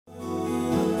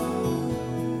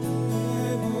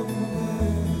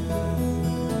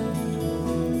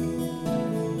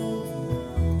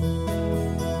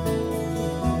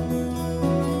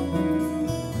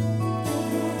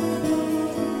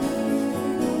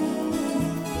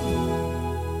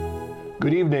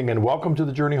Good evening and welcome to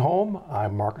The Journey Home.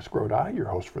 I'm Marcus Grodi, your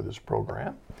host for this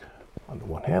program. On the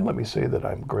one hand, let me say that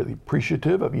I'm greatly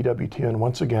appreciative of EWTN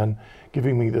once again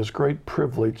giving me this great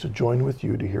privilege to join with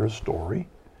you to hear a story.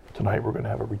 Tonight we're going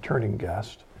to have a returning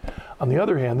guest. On the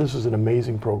other hand, this is an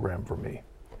amazing program for me.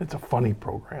 It's a funny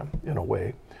program in a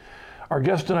way. Our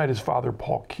guest tonight is Father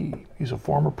Paul Key. He's a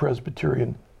former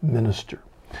Presbyterian minister.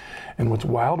 And what's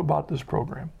wild about this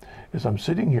program is I'm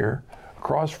sitting here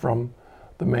across from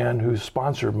the man who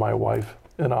sponsored my wife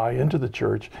and I into the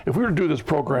church. If we were to do this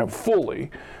program fully,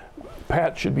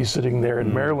 Pat should be sitting there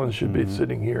and Marilyn should be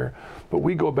sitting here. But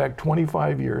we go back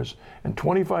 25 years, and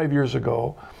 25 years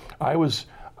ago, I was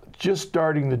just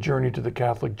starting the journey to the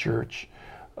Catholic Church.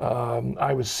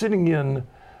 I was sitting in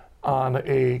on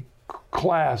a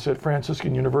class at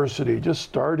Franciscan University, just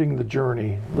starting the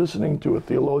journey, listening to a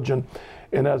theologian.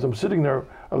 And as I'm sitting there,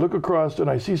 I look across and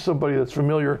I see somebody that's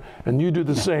familiar, and you do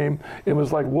the same. It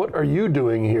was like, what are you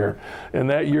doing here? And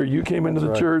that year you came into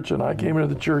the church and I came into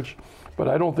the church. But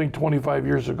I don't think 25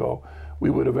 years ago we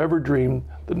would have ever dreamed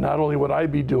that not only would I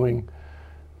be doing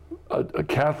a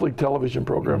Catholic television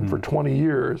program for 20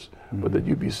 years, but that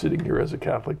you'd be sitting here as a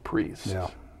Catholic priest. Yeah,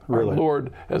 really. Our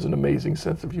Lord has an amazing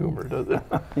sense of humor, doesn't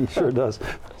it? He sure does.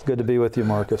 It's good to be with you,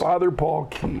 Marcus. Father Paul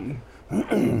Key.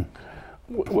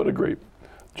 What a great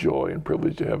joy and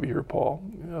privilege to have you here, Paul.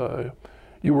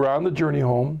 You were on the journey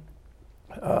home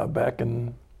back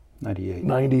in 98.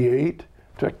 In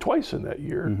fact, twice in that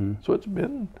year. So it's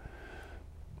been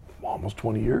almost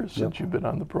 20 years since you've been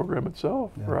on the program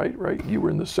itself, right? You were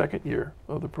in the second year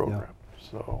of the program.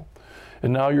 So,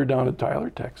 and now you're down at Tyler,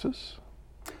 Texas.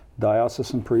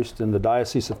 Diocesan priest in the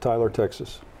Diocese of Tyler,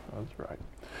 Texas. That's right.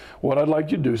 What I'd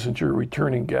like you to do, since you're a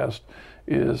returning guest,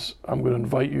 is I'm going to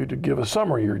invite you to give a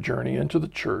summary of your journey into the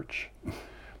church.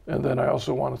 And then I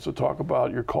also want us to talk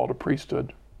about your call to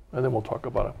priesthood. And then we'll talk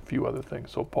about a few other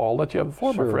things. So Paul, I'll let you have the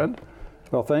floor, my friend.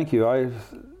 Well, thank you.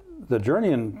 The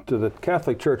journey into the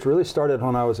Catholic Church really started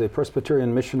when I was a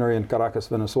Presbyterian missionary in Caracas,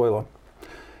 Venezuela.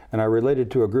 And I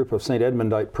related to a group of St.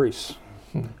 Edmundite priests.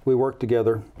 We worked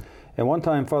together. And one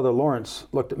time Father Lawrence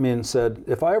looked at me and said,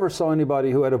 if I ever saw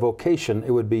anybody who had a vocation,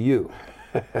 it would be you.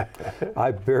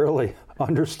 I barely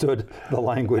understood the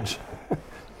language.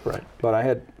 Right.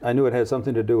 But I knew it had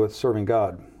something to do with serving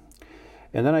God.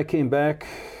 And then I came back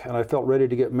and I felt ready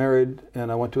to get married,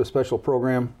 and I went to a special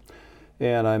program,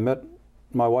 and I met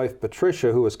my wife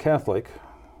Patricia, who was Catholic,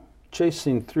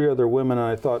 chasing 3 other women, and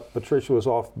I thought Patricia was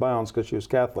off bounds because she was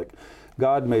Catholic.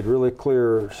 God made really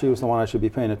clear she was the one I should be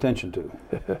paying attention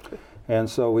to. And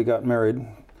so we got married,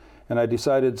 and I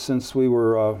decided since we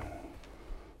were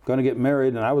going to get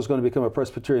married and I was going to become a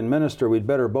Presbyterian minister, we'd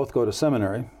better both go to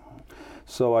seminary.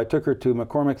 So I took her to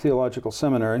McCormick Theological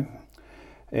Seminary,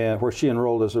 where she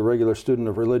enrolled as a regular student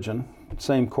of religion,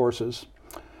 same courses.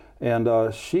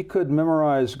 And she could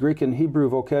memorize Greek and Hebrew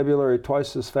vocabulary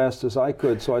twice as fast as I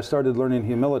could, so I started learning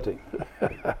humility.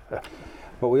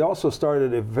 But we also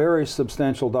started a very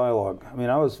substantial dialogue. I mean,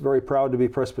 I was very proud to be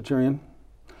Presbyterian.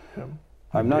 Yeah.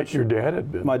 I'm not sure. Your dad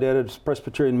had been. My dad was a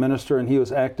Presbyterian minister, and he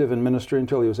was active in ministry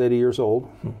until he was 80 years old.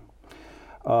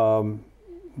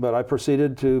 But I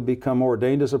proceeded to become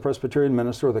ordained as a Presbyterian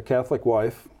minister with a Catholic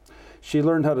wife. She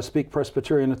learned how to speak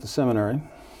Presbyterian at the seminary,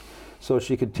 so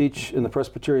she could teach in the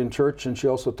Presbyterian church, and she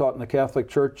also taught in the Catholic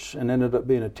church and ended up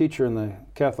being a teacher in the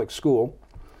Catholic school.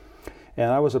 And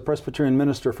I was a Presbyterian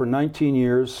minister for 19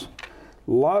 years.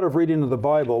 A lot of reading of the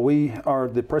Bible.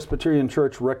 The Presbyterian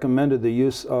Church recommended the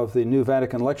use of the New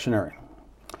Vatican Lectionary,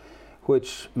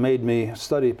 which made me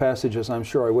study passages I'm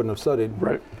sure I wouldn't have studied.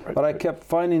 Right. But I kept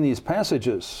finding these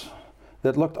passages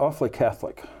that looked awfully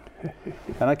Catholic.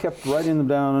 And I kept writing them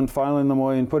down and filing them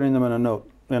away and putting them in a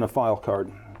note, in a file card.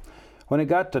 When it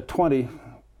got to 20,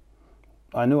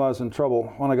 I knew I was in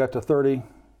trouble. When I got to 30,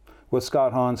 with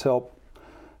Scott Hahn's help,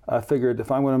 I figured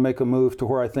if I'm going to make a move to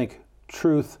where I think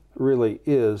truth really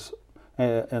is,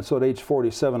 and so at age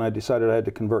 47 I decided I had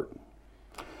to convert.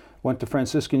 Went to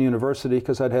Franciscan University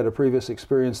because I'd had a previous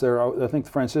experience there. I think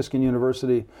the Franciscan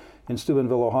University in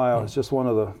Steubenville, Ohio is just one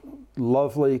of the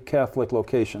lovely Catholic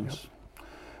locations.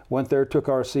 Went there, took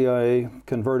RCIA,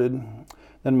 converted.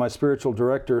 Then my spiritual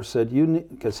director said,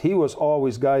 because he was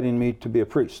always guiding me to be a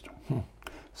priest.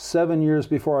 7 years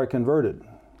before I converted.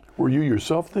 Were you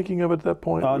yourself thinking of it at that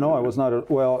point? No, I was not.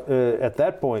 At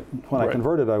that point, when I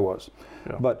converted, I was.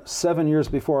 Yeah. But 7 years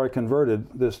before I converted,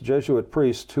 this Jesuit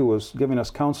priest who was giving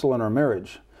us counsel in our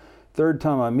marriage, third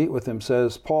time I meet with him,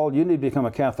 says, Paul, you need to become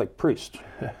a Catholic priest.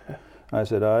 I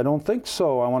said, I don't think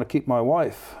so. I want to keep my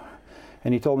wife.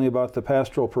 And he told me about the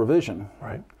pastoral provision.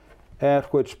 Right.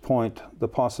 At which point, the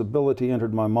possibility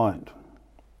entered my mind.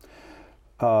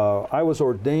 I was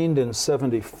ordained in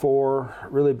 74,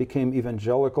 really became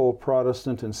evangelical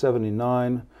Protestant in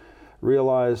 79,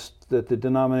 realized that the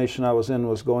denomination I was in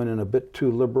was going in a bit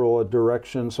too liberal a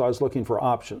direction, so I was looking for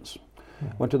options.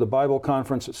 Went to the Bible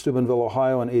conference at Steubenville,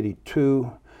 Ohio in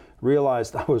 82,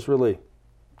 realized I was really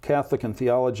Catholic in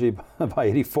theology by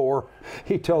 84.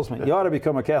 He tells me, you ought to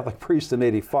become a Catholic priest in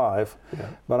 85. Yeah.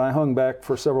 But I hung back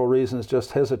for several reasons,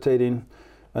 just hesitating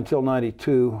until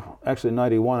 92. Actually,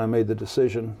 91, I made the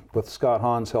decision with Scott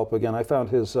Hahn's help again. I found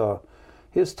his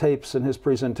tapes and his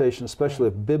presentation, especially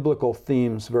of biblical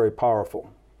themes, very powerful.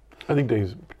 I think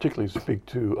they particularly speak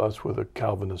to us with a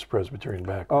Calvinist Presbyterian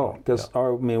background. Oh, because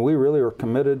we really are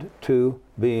committed to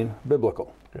being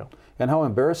biblical. Yeah. And how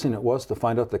embarrassing it was to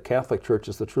find out the Catholic Church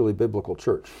is the truly biblical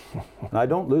church. And I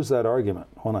don't lose that argument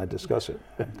when I discuss it.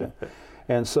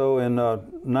 And so in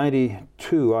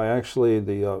 92,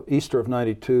 the Easter of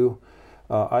 92,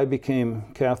 I became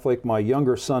Catholic. My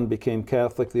younger son became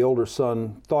Catholic. The older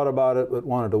son thought about it but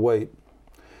wanted to wait.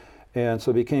 And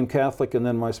so became Catholic, and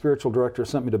then my spiritual director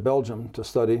sent me to Belgium to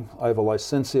study. I have a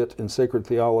licentiate in sacred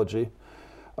theology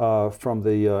from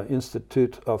the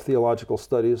Institute of Theological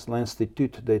Studies,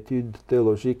 l'Institut d'études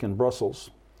théologiques in Brussels,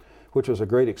 which was a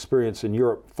great experience in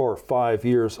Europe for 5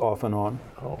 years off and on.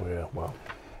 Oh, yeah, wow.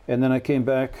 And then I came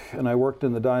back and I worked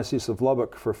in the Diocese of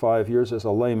Lubbock for 5 years as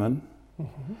a layman.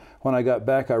 Mm-hmm. When I got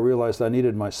back, I realized I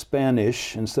needed my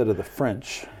Spanish instead of the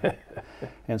French.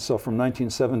 And so from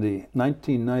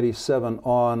 1997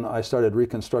 on, I started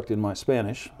reconstructing my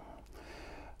Spanish,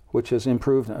 which has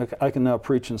improved. I can now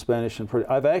preach in Spanish.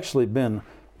 I've actually been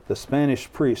the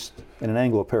Spanish priest in an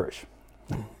Anglo parish.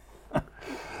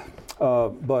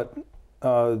 But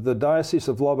the Diocese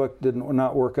of Lubbock did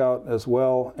not work out as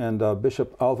well, and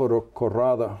Bishop Alvaro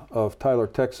Corrada of Tyler,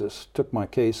 Texas, took my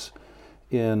case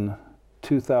in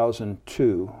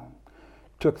 2002.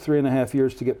 Took 3.5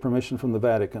 years to get permission from the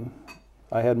Vatican.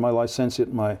 I had my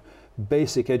licentiate, my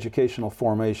basic educational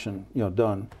formation,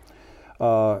 done.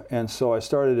 And so I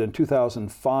started in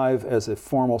 2005 as a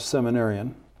formal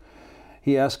seminarian.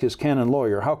 He asked his canon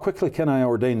lawyer, how quickly can I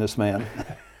ordain this man?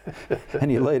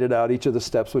 And he laid it out, each of the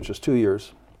steps, which was 2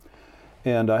 years.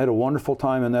 And I had a wonderful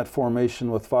time in that formation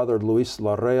with Father Luis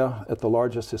Larrea at the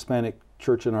largest Hispanic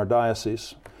church in our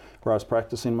diocese, where I was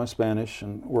practicing my Spanish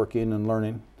and working and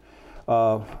learning.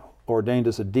 Ordained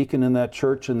as a deacon in that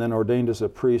church, and then ordained as a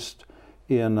priest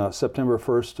in September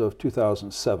 1st of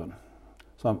 2007.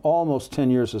 So I'm almost 10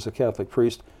 years as a Catholic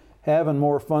priest, having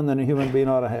more fun than a human being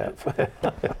ought to have.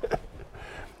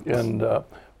 And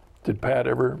did Pat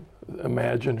ever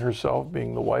imagine herself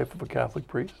being the wife of a Catholic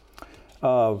priest?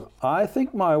 I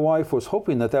think my wife was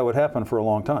hoping that would happen for a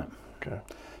long time. Okay.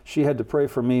 She had to pray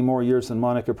for me more years than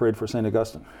Monica prayed for St.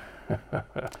 Augustine.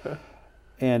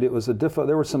 And it was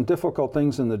there were some difficult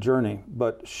things in the journey,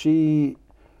 but she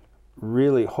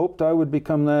really hoped I would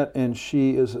become that, and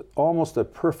she is almost a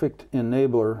perfect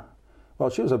enabler.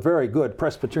 Well, she was a very good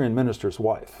Presbyterian minister's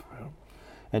wife. Yeah.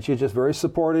 And she's just very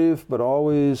supportive, but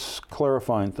always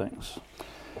clarifying things.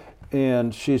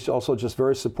 And she's also just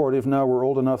very supportive. Now we're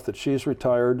old enough that she's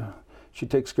retired. She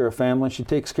takes care of family. She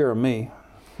takes care of me.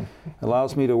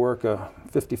 Allows me to work a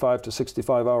 55 to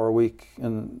 65 hour week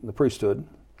in the priesthood.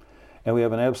 And we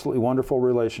have an absolutely wonderful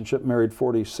relationship, married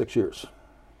 46 years.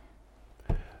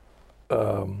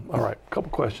 All right, a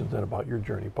couple questions then about your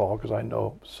journey, Paul, because I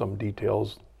know some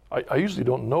details. I usually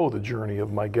don't know the journey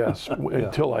of my guests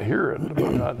until I hear it. You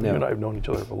and I have known each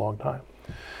other for a long time.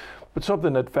 But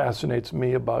something that fascinates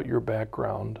me about your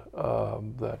background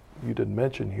that you didn't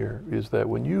mention here is that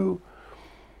when you,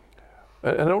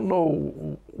 and I don't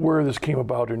know where this came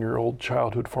about in your old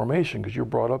childhood formation, because you were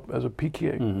brought up as a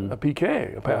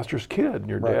PK, a pastor's kid, and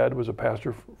your dad was a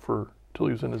pastor till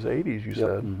he was in his 80s, you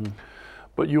said. Mm-hmm.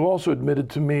 But you also admitted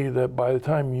to me that by the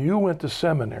time you went to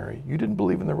seminary, you didn't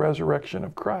believe in the resurrection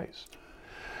of Christ.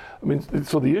 I mean,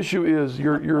 so the issue is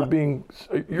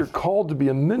you're called to be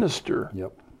a minister.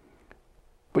 Yep.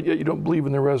 But yet you don't believe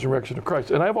in the resurrection of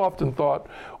Christ. And I've often thought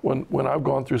when I've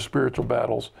gone through spiritual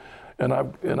battles and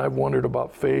I've wondered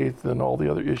about faith and all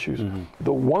the other issues, mm-hmm.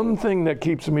 the one thing that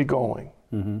keeps me going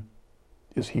mm-hmm.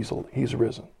 is he's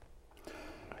risen.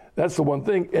 That's the one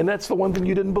thing, and that's the one thing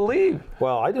you didn't believe.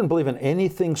 Well, I didn't believe in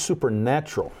anything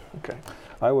supernatural. Okay.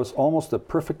 I was almost a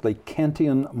perfectly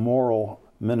Kantian moral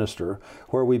minister,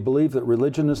 where we believe that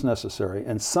religion is necessary,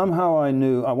 and somehow I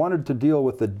knew I wanted to deal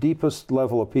with the deepest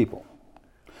level of people.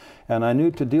 And I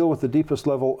knew to deal with the deepest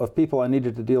level of people, I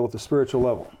needed to deal with the spiritual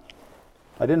level.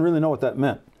 I didn't really know what that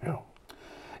meant. Yeah.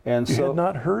 And you so had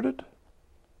not heard it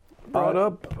brought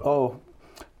up? Oh,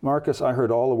 Marcus, I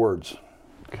heard all the words.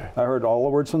 Okay. I heard all the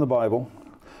words from the Bible.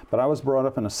 But I was brought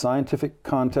up in a scientific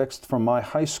context from my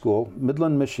high school,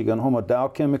 Midland, Michigan, home of Dow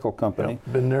Chemical Company.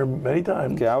 Yep, been there many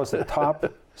times. Okay, I was the top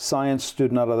science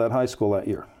student out of that high school that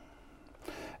year.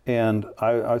 And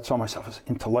I saw myself as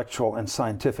intellectual and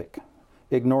scientific,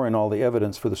 ignoring all the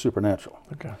evidence for the supernatural.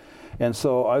 Okay. And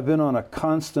so I've been on a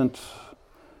constant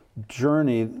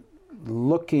journey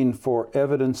looking for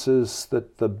evidences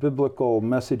that the biblical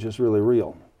message is really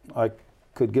real. I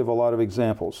could give a lot of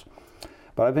examples.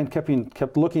 But I've been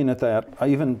kept looking at that.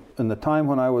 Even in the time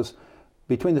when I was,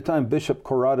 between the time Bishop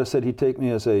Corrada said he'd take me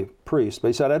as a priest, but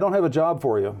he said, I don't have a job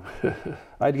for you.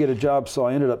 I'd get a job, so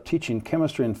I ended up teaching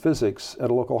chemistry and physics at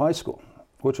a local high school,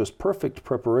 which was perfect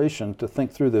preparation to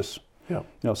think through this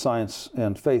science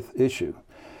and faith issue.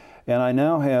 And I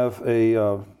now have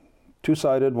a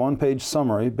two-sided, one-page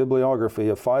summary, bibliography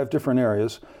of 5 different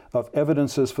areas of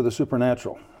evidences for the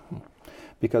supernatural.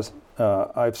 Because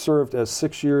I've served as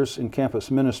 6 years in campus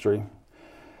ministry.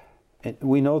 And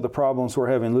we know the problems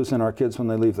we're having losing our kids when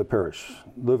they leave the parish,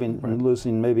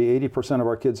 losing maybe 80% of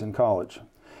our kids in college.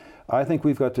 I think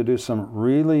we've got to do some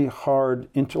really hard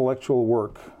intellectual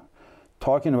work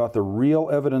talking about the real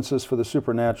evidences for the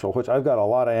supernatural, which I've got a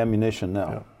lot of ammunition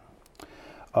now.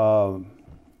 Yeah.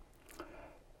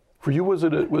 For you, was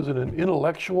it an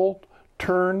intellectual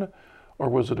turn, or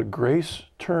was it a grace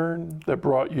turn that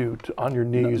brought you on your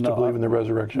knees to believe in the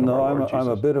resurrection of our Lord Jesus? I'm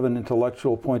a bit of an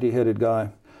intellectual, pointy-headed guy,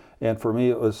 and for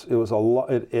me, it was a lot.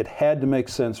 It had to make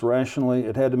sense rationally.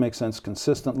 It had to make sense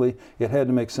consistently. It had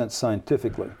to make sense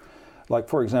scientifically. Like,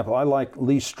 for example, I like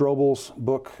Lee Strobel's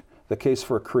book, The Case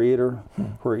for a Creator,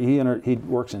 where he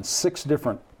works in 6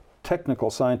 different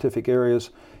technical scientific areas,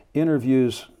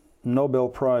 interviews Nobel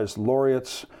Prize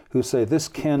laureates who say this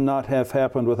cannot have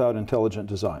happened without intelligent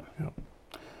design. Yeah.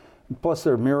 Plus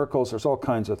there are miracles, there's all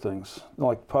kinds of things.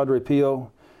 Like Padre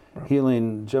Pio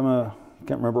healing Gemma,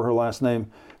 can't remember her last name,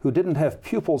 who didn't have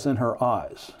pupils in her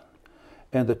eyes.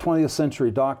 And the 20th century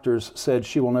doctors said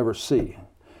she will never see.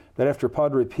 But after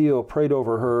Padre Pio prayed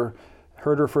over her,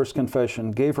 heard her first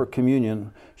confession, gave her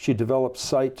communion, she developed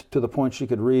sight to the point she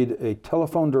could read a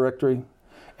telephone directory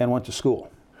and went to school.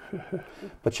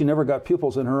 But she never got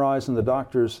pupils in her eyes, and the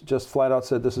doctors just flat out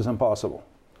said this is impossible,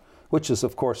 which is,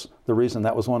 of course, the reason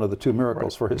that was one of the 2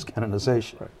 miracles for his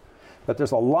canonization. Right. But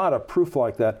there's a lot of proof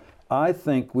like that. I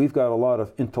think we've got a lot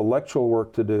of intellectual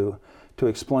work to do to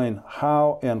explain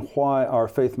how and why our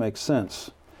faith makes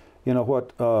sense. You know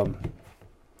what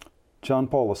John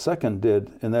Paul II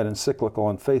did in that encyclical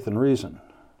on faith and reason,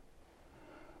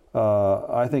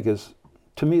 I think is,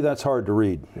 to me, that's hard to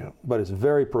read, but it's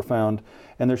very profound,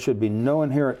 and there should be no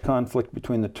inherent conflict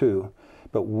between the two.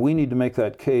 But we need to make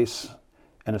that case,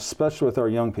 and especially with our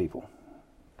young people.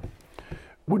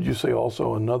 Would you say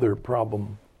also another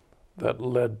problem that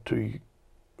led to,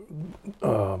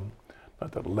 not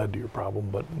that led to your problem,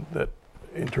 but that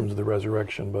in terms of the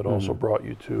resurrection, but also brought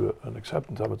you to an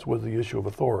acceptance of it, was the issue of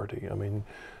authority? I mean,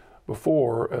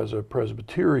 before, as a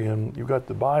Presbyterian, you got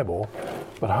the Bible,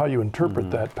 but how you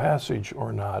interpret that passage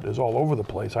or not is all over the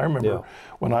place. I remember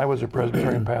when I was a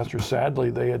Presbyterian pastor,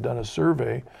 sadly, they had done a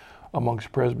survey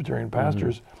amongst Presbyterian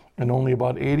pastors, and only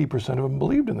about 80% of them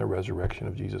believed in the resurrection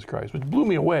of Jesus Christ, which blew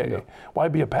me away. Yeah. Why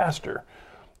be a pastor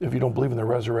if you don't believe in the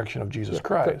resurrection of Jesus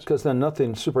Christ? Because then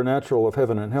nothing supernatural of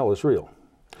heaven and hell is real.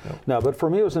 Yep. Now, but for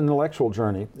me, it was an intellectual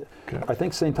journey. Okay. I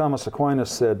think St. Thomas Aquinas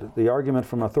said the argument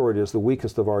from authority is the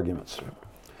weakest of arguments. Yep.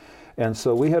 And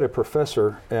so we had a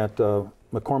professor at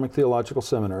McCormick Theological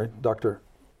Seminary, Dr.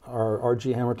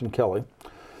 R.G. Hamilton Kelly,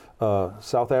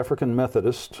 South African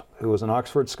Methodist, who was an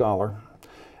Oxford scholar.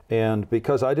 And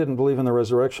because I didn't believe in the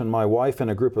resurrection, my wife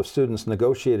and a group of students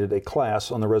negotiated a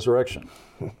class on the resurrection.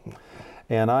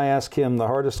 And I asked him the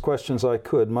hardest questions I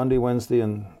could, Monday, Wednesday,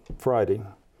 and Friday,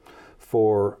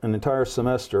 for an entire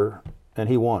semester, and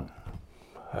he won.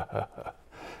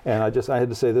 And I had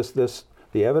to say,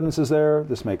 the evidence is there,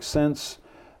 this makes sense,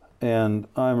 and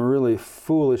I'm really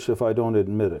foolish if I don't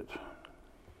admit it.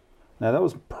 Now that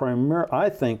was I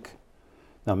think,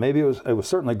 now maybe it was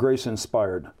certainly grace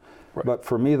inspired, but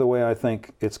for me, the way I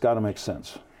think, it's got to make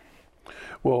sense.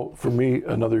 Well, for me,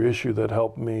 another issue that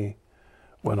helped me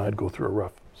when I'd go through a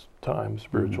rough time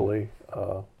spiritually,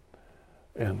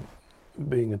 and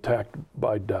being attacked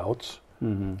by doubts.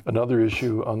 Another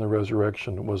issue on the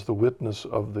resurrection was the witness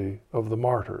of the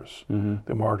martyrs,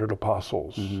 the martyred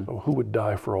apostles, who would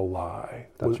die for a lie.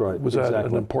 That's right. Was that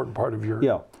an important part of your...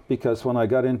 Yeah, because when I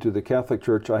got into the Catholic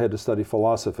Church, I had to study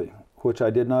philosophy, which I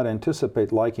did not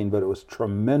anticipate liking, but it was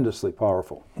tremendously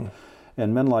powerful.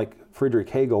 And men like Friedrich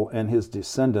Hegel and his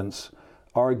descendants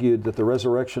argued that the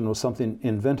resurrection was something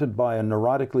invented by a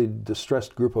neurotically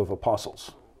distressed group of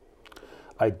apostles.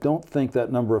 I don't think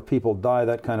that number of people die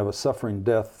that kind of a suffering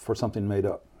death for something made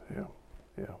up. Yeah,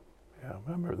 yeah, yeah.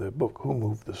 Remember the book, Who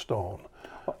Moved the Stone?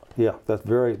 Yeah, that's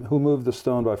Who Moved the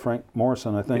Stone by Frank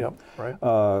Morrison, I think. Yep,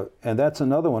 right. And that's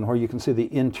another one where you can see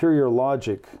the interior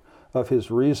logic of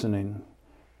his reasoning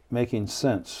making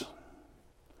sense.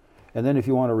 And then if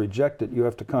you want to reject it, you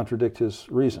have to contradict his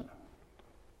reason.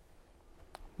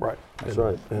 Right. That's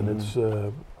right. And it's,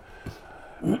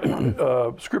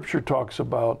 Scripture talks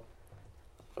about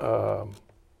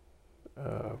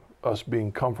us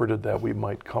being comforted that we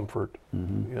might comfort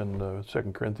in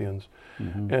 2 Corinthians.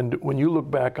 And when you look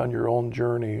back on your own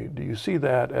journey, do you see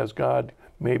that as God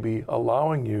maybe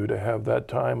allowing you to have that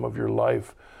time of your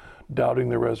life doubting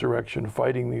the resurrection,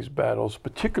 fighting these battles,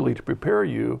 particularly to prepare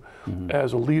you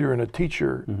as a leader and a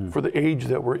teacher for the age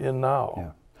that we're in now?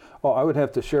 Yeah. Oh, I would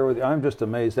have to share with you, I'm just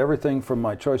amazed. Everything from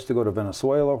my choice to go to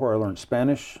Venezuela, where I learned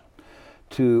Spanish,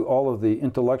 to all of the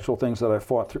intellectual things that I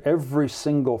fought through, every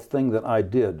single thing that I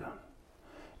did,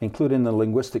 including the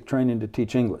linguistic training to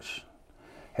teach English,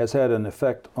 has had an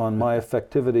effect on my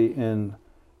effectivity in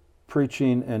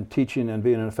preaching and teaching and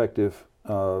being an effective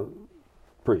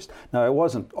priest. Now, it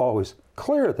wasn't always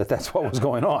clear that that's what was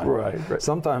going on. Right.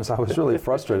 Sometimes I was really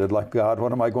frustrated, like, God,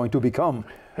 what am I going to become?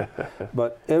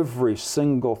 But every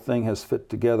single thing has fit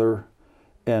together,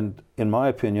 and in my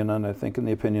opinion, and I think in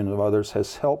the opinion of others,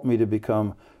 has helped me to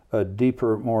become a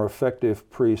deeper, more effective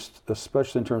priest,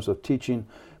 especially in terms of teaching,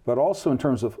 but also in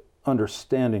terms of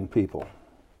understanding people.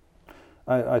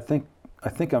 I think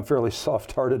I'm fairly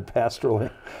soft-hearted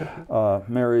pastorally.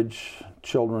 Marriage,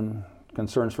 children,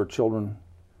 concerns for children,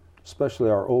 especially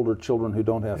our older children who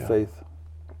don't have faith.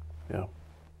 Yeah.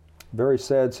 Very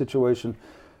sad situation.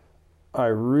 I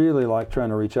really like trying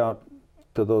to reach out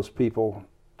to those people,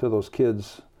 to those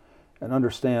kids, and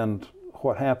understand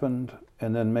what happened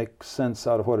and then make sense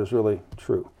out of what is really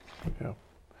true. Yeah.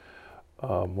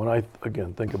 When I,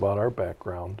 again, think about our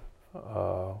background,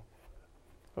 I've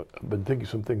been thinking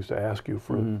some things to ask you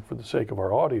for the sake of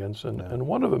our audience, and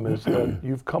one of them is that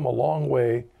you've come a long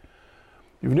way.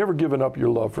 You've never given up your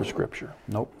love for Scripture.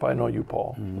 Nope. If I know you,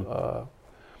 Paul.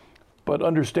 But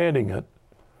understanding it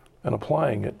and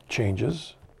applying it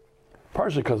changes,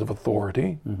 partially because of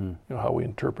authority, you know, how we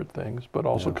interpret things, but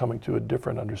also coming to a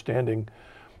different understanding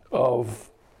of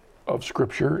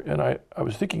Scripture. And I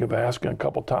was thinking of asking a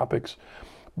couple topics,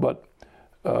 but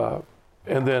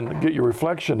and then get your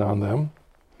reflection on them.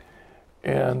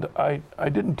 And I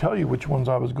didn't tell you which ones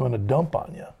I was going to dump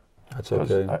on you. That's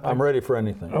okay. I'm ready for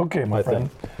anything. Okay, my friend.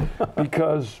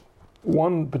 Because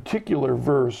one particular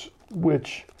verse,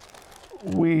 which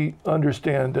we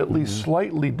understand at least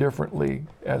slightly differently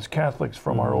as Catholics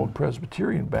from our old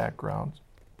Presbyterian backgrounds,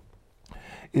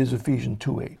 is Ephesians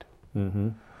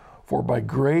 2:8. For by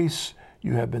grace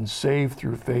you have been saved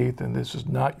through faith, and this is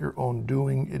not your own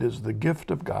doing, it is the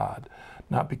gift of God,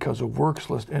 not because of works,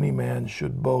 lest any man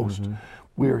should boast.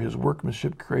 We are his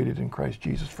workmanship, created in Christ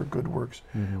Jesus for good works,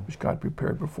 which God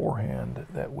prepared beforehand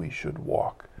that we should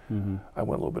walk. I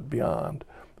went a little bit beyond.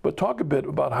 But talk a bit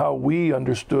about how we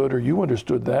understood, or you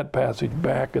understood, that passage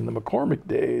back in the McCormick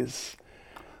days.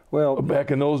 Well,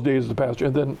 back in those days, the pastor,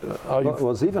 and then it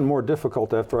was even more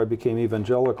difficult after I became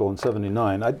evangelical in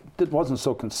 '79. I wasn't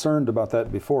so concerned about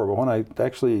that before, but when I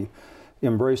actually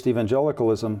embraced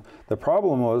evangelicalism, the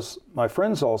problem was my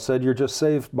friends all said, you're just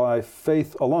saved by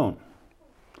faith alone.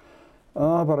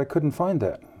 But I couldn't find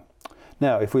that.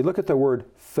 Now, if we look at the word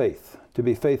faith, to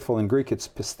be faithful in Greek, it's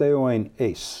pisteoin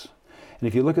eis. And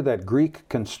if you look at that Greek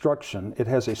construction, it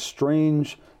has a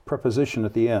strange preposition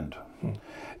at the end.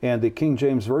 And the King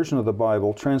James Version of the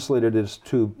Bible translated it as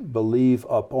to believe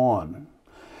upon,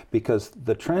 because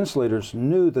the translators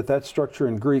knew that that structure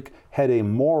in Greek had a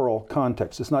moral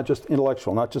context. It's not just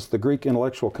intellectual, not just the Greek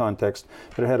intellectual context,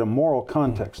 but it had a moral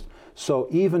context. So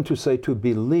even to say to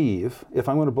believe, if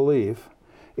I'm going to believe,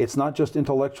 it's not just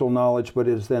intellectual knowledge, but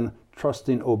it is then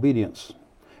trusting obedience.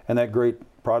 And that great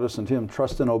Protestant hymn,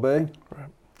 Trust and Obey,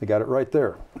 they got it right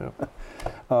there.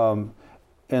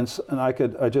 And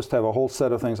I just have a whole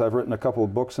set of things. I've written a couple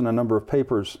of books and a number of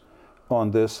papers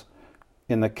on this.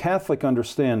 In the Catholic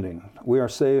understanding, we are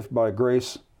saved by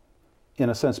grace, in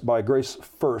a sense, by grace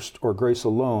first, or grace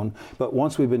alone. But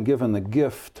once we've been given the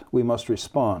gift, we must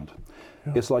respond.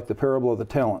 It's like the parable of the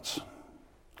talents.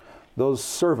 Those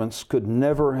servants could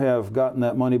never have gotten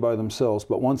that money by themselves,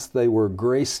 but once they were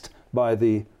graced by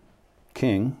the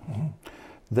king,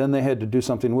 then they had to do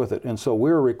something with it. And so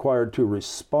we're required to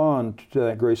respond to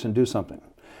that grace and do something.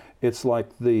 It's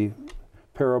like the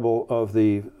parable of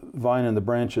the vine and the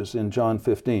branches in John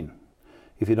 15.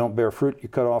 If you don't bear fruit, you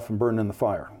cut off and burn in the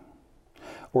fire.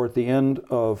 or at the end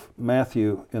of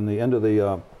Matthew, in the end of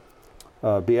the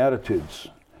Beatitudes,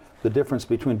 the difference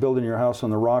between building your house on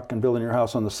the rock and building your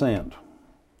house on the sand.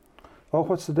 Oh,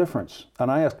 what's the difference?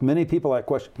 And I asked many people that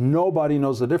question. Nobody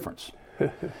knows the difference.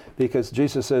 Because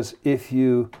Jesus says, if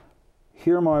you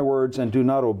hear my words and do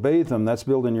not obey them, that's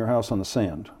building your house on the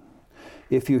sand.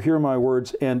 If you hear my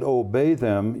words and obey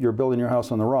them, you're building your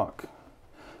house on the rock.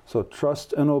 So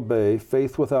trust and obey,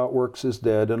 faith without works is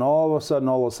dead, and all of a sudden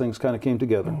all those things kind of came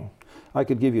together. I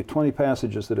could give you 20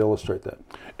 passages that illustrate that.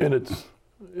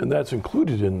 And that's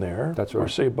included in there. That's right. We're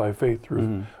saved by faith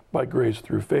through, by grace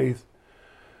through faith,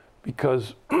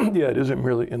 because it isn't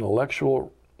merely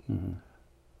intellectual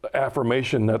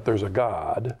affirmation that there's a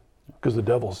God, because the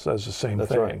devil says the same thing.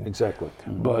 That's right, exactly.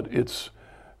 But it's,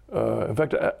 in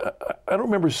fact, I don't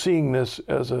remember seeing this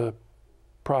as a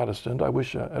Protestant. I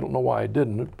don't know why I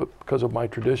didn't, but because of my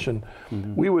tradition,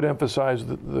 we would emphasize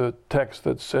the text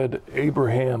that said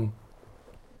Abraham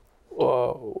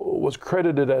was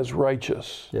credited as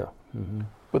righteous. Yeah.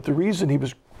 But the reason he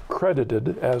was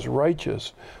credited as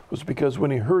righteous was because when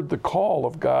he heard the call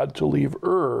of God to leave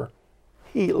Ur,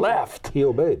 he left. He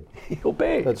obeyed. He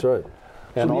obeyed. That's right. So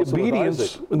And the also with obedience,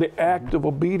 Isaac. the act of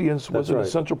obedience was That's an right.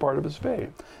 essential part of his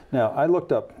faith. Now, I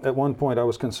looked up, at one point I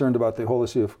was concerned about the Holy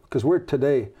See, because we're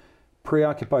today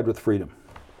preoccupied with freedom.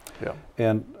 Yeah.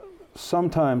 And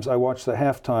sometimes I watch the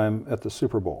halftime at the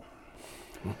Super Bowl.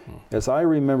 As I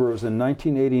remember, it was in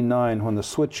 1989 when the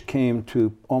switch came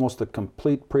to almost a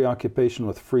complete preoccupation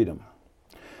with freedom.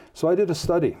 So I did a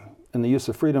study in the use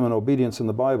of freedom and obedience in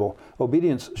the Bible.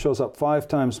 Obedience shows up 5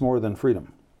 times more than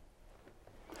freedom.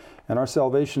 And our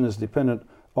salvation is dependent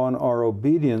on our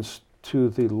obedience to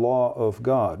the law of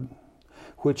God,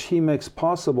 which He makes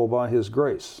possible by His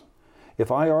grace.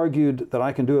 If I argued that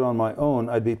I can do it on my own,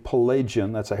 I'd be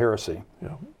Pelagian. That's a heresy.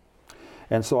 Yeah.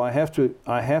 And so I have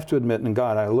to admit in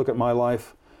God, I look at my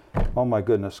life, oh my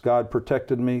goodness, God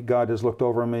protected me, God has looked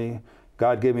over me,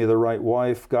 God gave me the right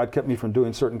wife, God kept me from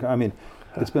doing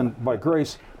it's been by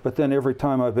grace, but then every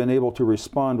time I've been able to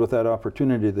respond with that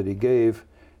opportunity that He gave,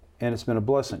 and it's been a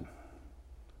blessing.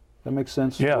 That makes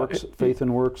sense? Yeah. Works, faith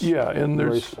and works. Yeah, and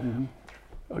there's, grace.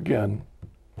 again,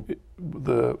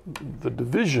 the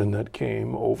division that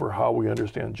came over how we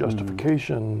understand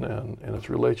justification and its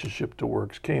relationship to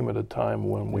works came at a time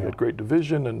when we had great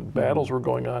division and battles were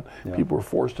going on. Yeah. People were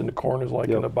forced into corners like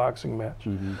in a boxing match.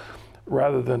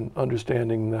 Rather than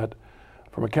understanding that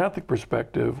from a Catholic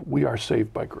perspective, we are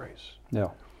saved by grace. Yeah.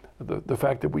 The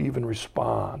fact that we even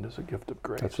respond is a gift of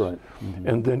grace. That's right.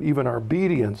 And then even our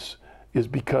obedience is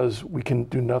because we can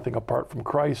do nothing apart from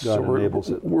Christ. God enables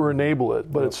it. We're enable it.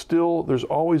 But it's still, there's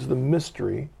always the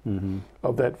mystery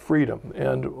of that freedom.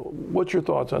 And what's your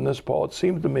thoughts on this, Paul? It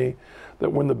seems to me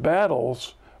that when the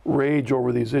battles rage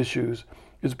over these issues,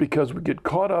 it's because we get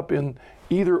caught up in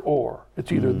either or.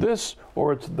 It's either this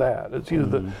or it's that. It's either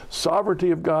the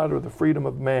sovereignty of God or the freedom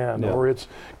of man, or it's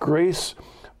grace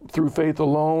through faith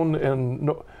alone. And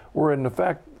where in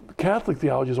fact, Catholic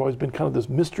theology has always been kind of this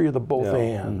mystery of the both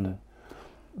and.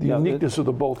 The uniqueness of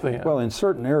the both and. Well, in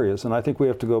certain areas, and I think we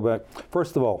have to go back.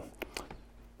 First of all,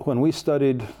 when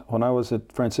I was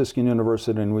at Franciscan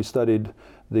University and we studied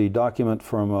the document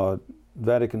from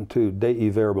Vatican II, Dei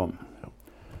Verbum,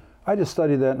 I just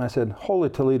studied that and I said, Holy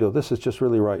Toledo, this is just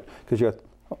really right. Because you have,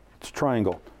 it's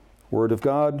triangle. Word of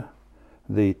God,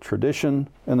 the tradition,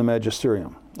 and the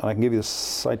magisterium. And I can give you the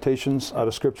citations out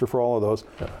of Scripture for all of those.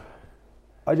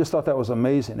 I just thought that was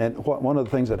amazing. And one of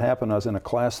the things that happened, I was in a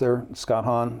class there, Scott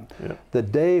Hahn. The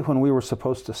day when we were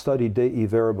supposed to study Dei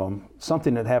Verbum,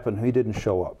 something had happened, he didn't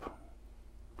show up.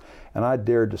 And I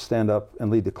dared to stand up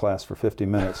and lead the class for 50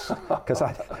 minutes. Because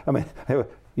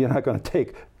you're not going to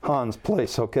take Hahn's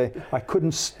place, okay? I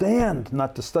couldn't stand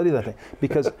not to study that thing,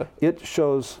 because it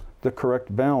shows the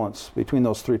correct balance between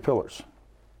those 3 pillars,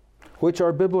 which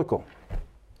are biblical.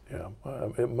 Yeah,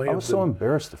 I was so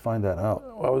embarrassed to find that out.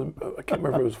 I can't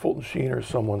remember if it was Fulton Sheen or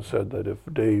someone said that if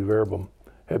Dei Verbum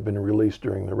had been released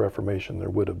during the Reformation, there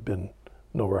would have been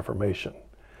no Reformation.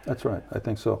 That's right, I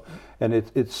think so. And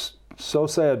it's so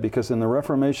sad because in the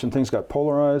Reformation, things got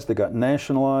polarized, they got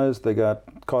nationalized, they got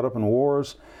caught up in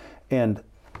wars. And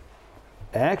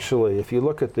actually, if you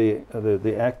look at the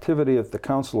activity of the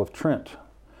Council of Trent,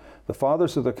 the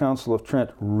fathers of the Council of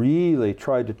Trent really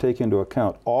tried to take into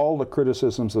account all the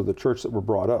criticisms of the church that were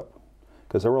brought up,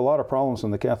 because there were a lot of problems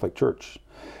in the Catholic Church.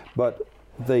 But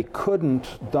they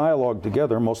couldn't dialogue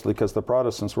together, mostly because the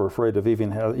Protestants were afraid of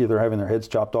either having their heads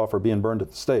chopped off or being burned at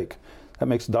the stake. That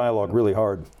makes dialogue really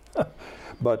hard.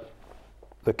 But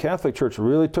the Catholic Church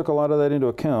really took a lot of that into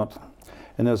account.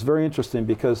 And it was very interesting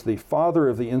because the father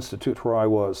of the institute where I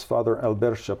was, Father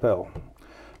Albert Chapelle,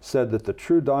 said that the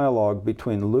true dialogue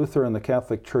between Luther and the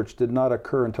Catholic Church did not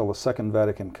occur until the Second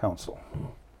Vatican Council.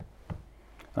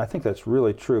 I think that's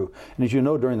really true. And as you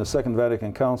know, during the Second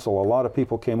Vatican Council, a lot of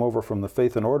people came over from the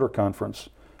Faith and Order Conference,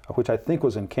 which I think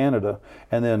was in Canada,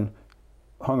 and then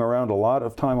hung around a lot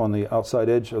of time on the outside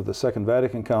edge of the Second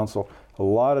Vatican Council. A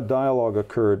lot of dialogue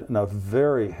occurred, and a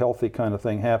very healthy kind of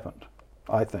thing happened,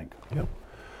 I think. Yep.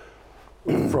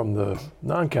 From the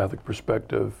non-Catholic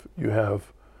perspective, you have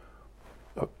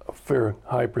a fair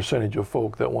high percentage of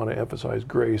folk that want to emphasize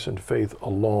grace and faith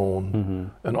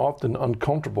alone, and often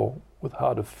uncomfortable with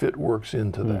how to fit works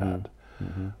into that,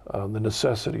 the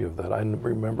necessity of that. I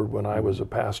remember when I was a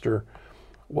pastor,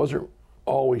 wasn't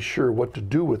always sure what to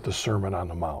do with the Sermon on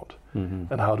the Mount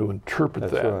and how to interpret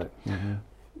That's that. Right.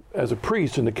 As a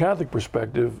priest, in the Catholic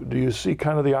perspective, do you see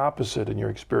kind of the opposite in your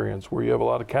experience, where you have a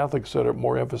lot of Catholics that are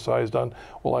more emphasized on,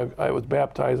 well, I was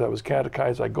baptized, I was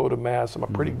catechized, I go to Mass, I'm a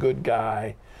pretty good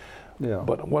guy. Yeah.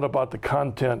 But what about the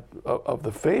content of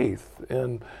the faith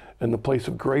and the place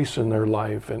of grace in their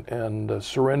life and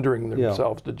surrendering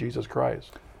themselves to Jesus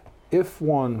Christ? If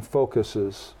one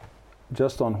focuses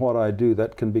just on what I do,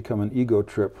 that can become an ego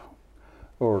trip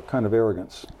or kind of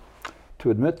arrogance.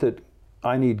 To admit that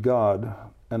I need God,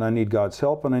 and I need God's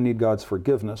help, and I need God's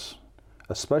forgiveness,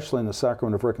 especially in the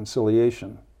sacrament of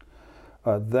reconciliation,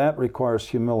 that requires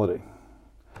humility.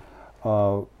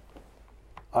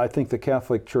 I think the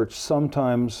Catholic Church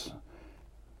sometimes,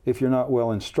 if you're not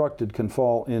well instructed, can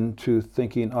fall into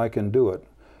thinking I can do it.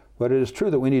 But it is true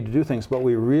that we need to do things, but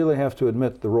we really have to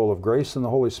admit the role of grace and the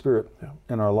Holy Spirit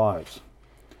in our lives.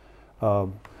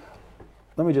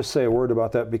 Let me just say a word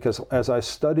about that, because as I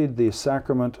studied the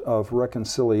sacrament of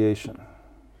reconciliation,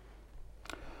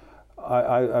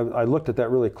 I looked at that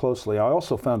really closely. I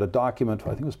also found a document, I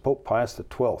think it was Pope Pius XII,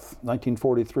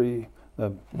 1943,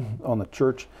 on the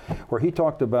church, where he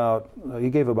talked about, he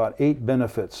gave about 8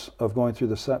 benefits of going through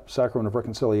the sacrament of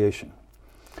reconciliation.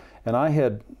 And I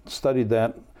had studied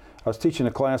that. I was teaching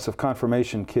a class of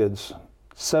confirmation kids,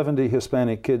 70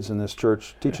 Hispanic kids in this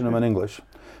church, teaching them in English,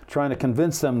 trying to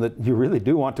convince them that you really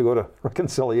do want to go to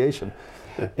reconciliation.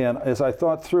 And as I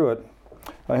thought through it,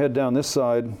 I had down this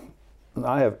side,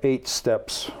 I have 8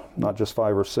 steps, not just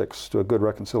 5 or 6, to a good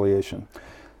reconciliation.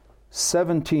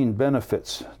 17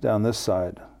 benefits down this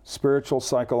side, spiritual,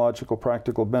 psychological,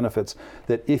 practical benefits,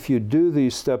 that if you do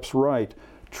these steps right,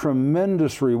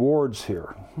 tremendous rewards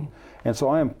here. And so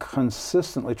I am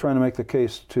consistently trying to make the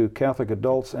case to Catholic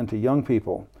adults and to young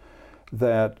people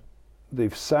that the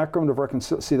sacrament of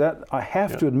reconciliation, see that, I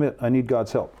have to admit I need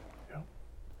God's help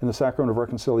in the sacrament of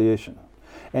reconciliation.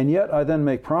 And yet I then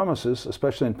make promises,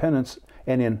 especially in penance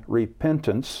and in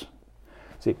repentance.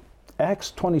 See,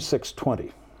 Acts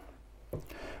 26:20,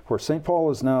 where St.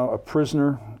 Paul is now a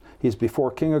prisoner, he's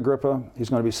before King Agrippa, he's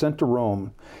going to be sent to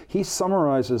Rome. He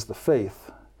summarizes the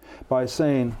faith by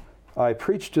saying, I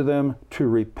preach to them to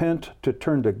repent, to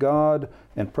turn to God,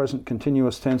 and present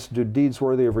continuous tense, do deeds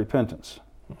worthy of repentance.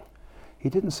 He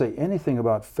didn't say anything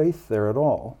about faith there at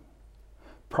all,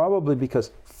 probably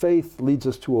because faith leads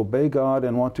us to obey God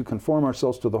and want to conform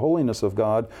ourselves to the holiness of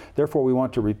God, therefore we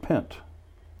want to repent.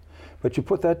 But you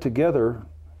put that together,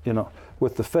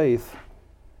 with the faith,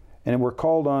 and we're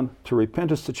called on to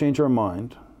repent is to change our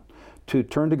mind, to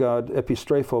turn to God,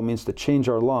 epistrepho, means to change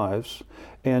our lives,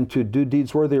 and to do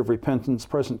deeds worthy of repentance,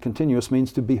 present continuous,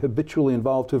 means to be habitually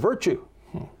involved to virtue.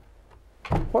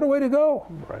 What a way to go.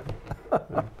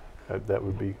 Right. That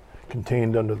would be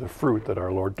contained under the fruit that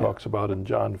our Lord talks about in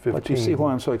John 15. But you see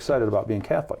why I'm so excited about being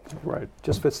Catholic. Right.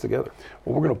 Just fits together.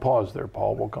 Well, we're going to pause there,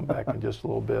 Paul. We'll come back in just a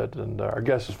little bit. And our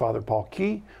guest is Father Paul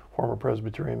Key, former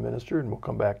Presbyterian minister, and we'll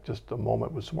come back just a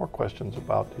moment with some more questions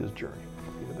about his journey.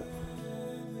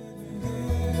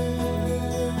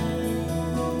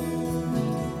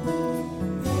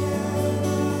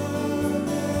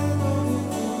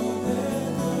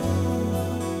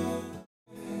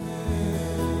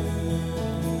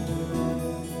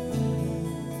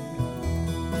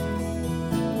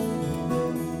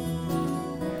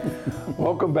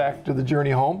 Welcome back to the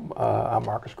Journey Home. I'm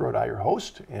Marcus Grodi, your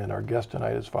host, and our guest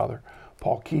tonight is Father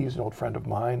Paul Key, an old friend of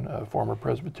mine, a former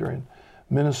Presbyterian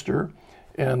minister,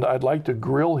 and I'd like to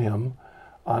grill him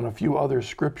on a few other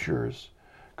scriptures,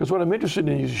 because what I'm interested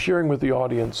in is sharing with the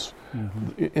audience,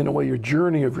 in a way, your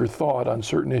journey of your thought on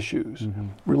certain issues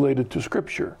related to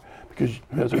Scripture, because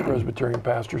as a Presbyterian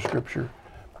pastor, Scripture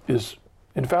is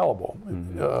infallible.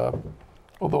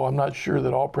 Although I'm not sure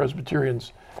that all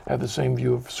Presbyterians have the same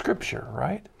view of Scripture,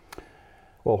 right?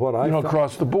 Well, what I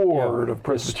across the board of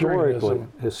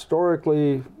Presbyterianism.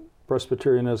 Historically,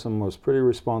 Presbyterianism was pretty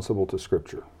responsible to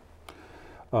Scripture.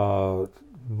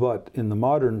 But in the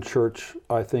modern church,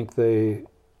 I think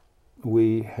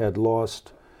we had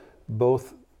lost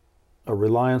both a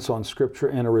reliance on Scripture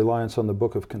and a reliance on the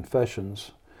Book of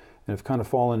Confessions, and have kind of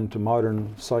fallen into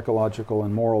modern psychological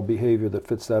and moral behavior that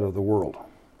fits that of the world,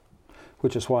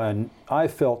 which is why I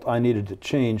felt I needed to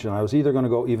change, and I was either going to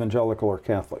go evangelical or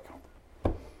Catholic.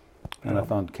 And I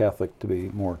found Catholic to be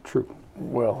more true.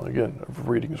 Well, again,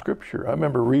 reading Scripture. I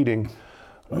remember reading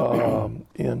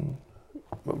in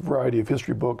a variety of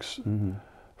history books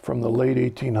from the late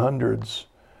 1800s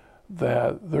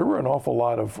that there were an awful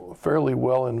lot of fairly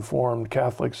well-informed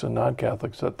Catholics and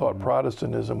non-Catholics that thought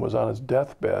Protestantism was on its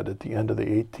deathbed at the end of the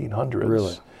 1800s,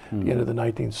 Really? the end of the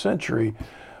 19th century,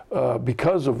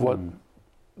 because of what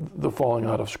the falling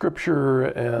out of Scripture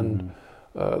and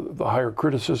the higher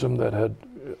criticism that had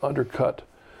undercut.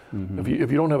 If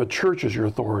you don't have a church as your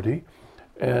authority,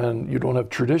 and you don't have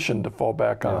tradition to fall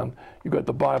back on, you've got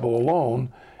the Bible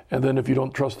alone, and then if you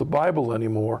don't trust the Bible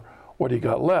anymore, what do you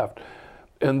got left?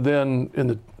 And then in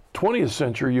the 20th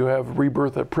century, you have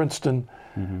rebirth at Princeton,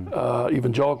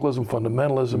 evangelicalism,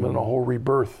 fundamentalism, and a whole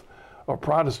rebirth of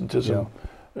Protestantism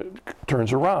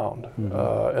turns around, and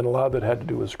a lot of that had to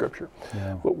do with Scripture.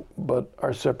 But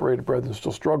our separated brethren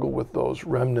still struggle with those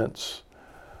remnants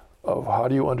of how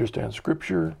do you understand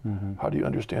Scripture, how do you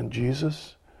understand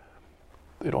Jesus.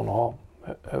 They don't all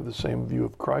have the same view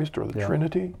of Christ or the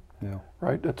Trinity,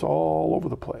 right? That's all over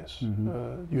the place.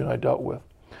 You and I dealt with.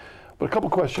 But a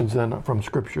couple questions then from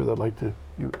Scripture that I'd like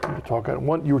you to talk on.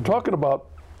 One, you were talking about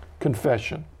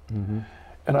confession,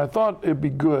 and I thought it'd be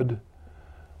good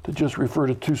to just refer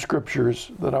to two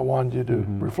Scriptures that I wanted you to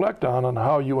reflect on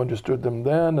how you understood them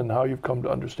then and how you've come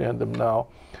to understand them now.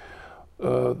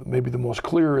 Maybe the most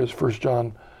clear is 1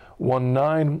 John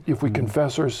 1:9. If we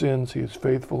confess our sins, He is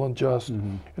faithful and just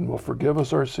and will forgive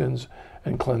us our sins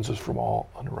and cleanse us from all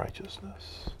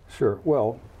unrighteousness. Sure.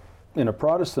 Well, in a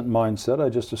Protestant mindset, I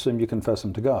just assume you confess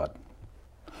them to God,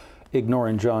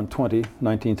 ignoring John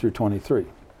 20:19 through 23.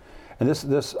 And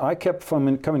this I kept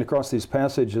from coming across these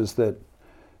passages that,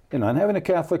 and having a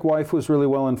Catholic wife who was really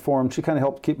well informed, she kind of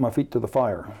helped keep my feet to the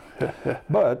fire.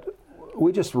 But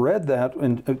we just read that,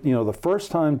 and the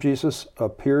first time Jesus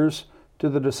appears to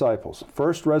the disciples,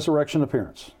 first resurrection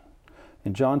appearance,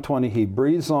 in John 20, He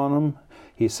breathes on them.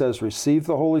 He says, receive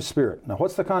the Holy Spirit. Now,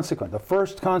 what's the consequence? The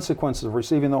first consequence of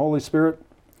receiving the Holy Spirit,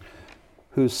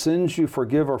 whose sins you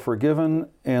forgive are forgiven,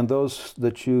 and those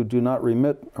that you do not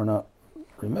remit are not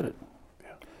remitted.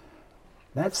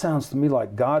 That sounds to me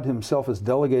like God Himself is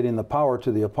delegating the power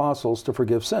to the apostles to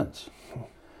forgive sins.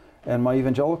 And my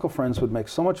evangelical friends would make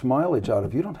so much mileage out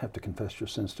of, you don't have to confess your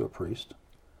sins to a priest.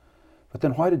 But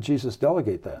then why did Jesus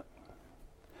delegate that?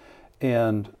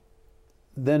 And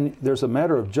then there's a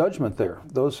matter of judgment there.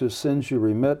 Those whose sins you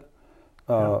remit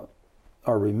are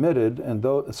remitted, and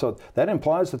so that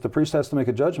implies that the priest has to make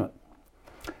a judgment.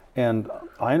 And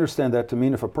I understand that to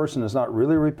mean if a person is not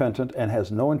really repentant and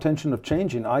has no intention of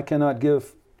changing, I cannot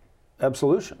give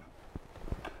absolution.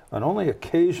 And only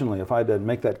occasionally if I had to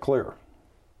make that clear.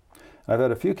 I've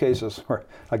had a few cases where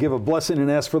I give a blessing and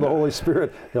ask for the Holy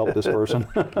Spirit, help this person.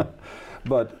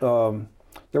 But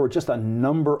there were just a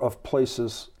number of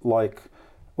places like,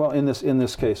 well, in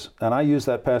this case, and I use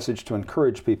that passage to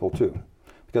encourage people too,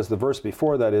 because the verse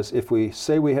before that is, if we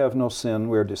say we have no sin,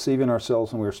 we are deceiving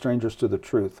ourselves and we are strangers to the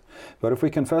truth. But if we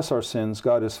confess our sins,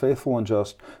 God is faithful and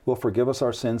just, will forgive us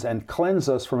our sins and cleanse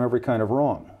us from every kind of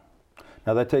wrong.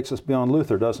 Now that takes us beyond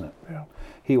Luther, doesn't it? Yeah.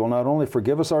 He will not only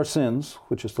forgive us our sins,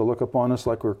 which is to look upon us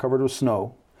like we're covered with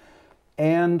snow,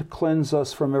 and cleanse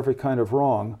us from every kind of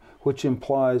wrong, which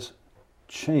implies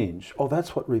change. Oh,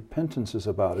 that's what repentance is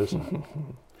about, isn't it?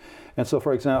 And so,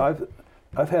 for example,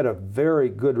 I've had a very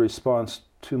good response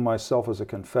to myself as a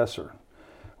confessor.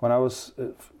 When I was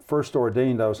first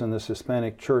ordained, I was in this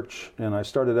Hispanic church, and I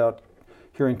started out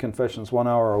hearing confessions 1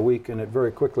 hour a week, and it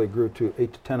very quickly grew to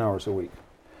 8 to 10 hours a week.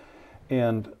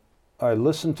 And I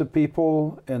listened to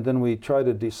people, and then we try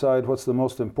to decide what's the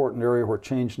most important area where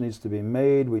change needs to be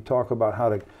made. We talk about how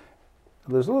to,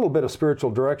 there's a little bit of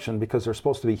spiritual direction because there's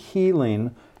supposed to be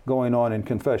healing going on in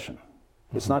confession.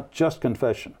 It's not just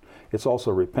confession. It's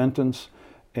also repentance,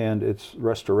 and it's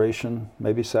restoration,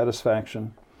 maybe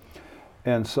satisfaction.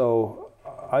 And so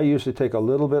I usually take a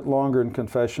little bit longer in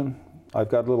confession. I've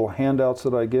got little handouts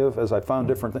that I give as I found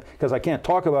different things, because I can't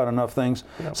talk about enough things.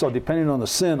 Yep. So depending on the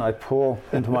sin, I pull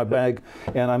into my bag,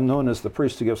 and I'm known as the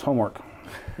priest who gives homework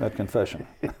at confession.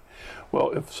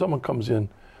 Well, if someone comes in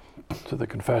to the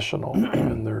confessional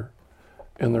and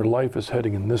their life is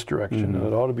heading in this direction, and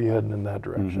it ought to be heading in that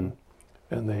direction,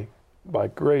 and they, by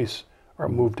grace, are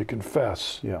moved to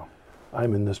confess,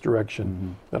 I'm in this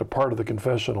direction. That a part of the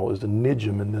confessional is to nudge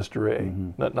him in this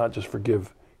direction, not just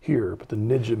forgive here, but to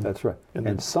nudge him. That's right.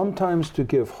 And sometimes to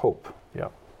give hope. Yeah.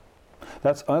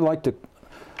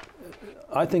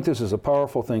 I think this is a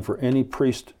powerful thing for any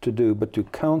priest to do, but to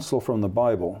counsel from the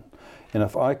Bible. And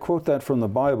if I quote that from the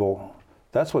Bible,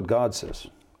 that's what God says,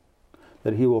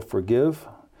 that he will forgive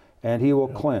and he will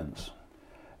cleanse.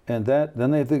 And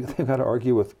then they've got to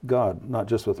argue with God, not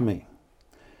just with me.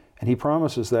 And he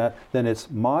promises that, then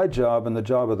it's my job and the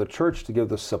job of the church to give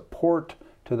the support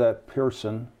to that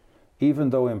person,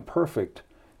 even though imperfect,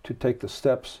 to take the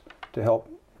steps to help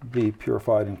be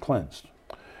purified and cleansed.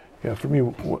 Yeah, for me,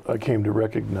 what I came to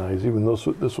recognize, even though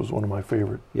this was one of my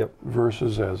favorite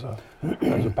verses as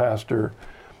a pastor,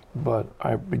 but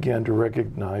I began to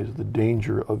recognize the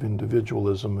danger of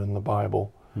individualism in the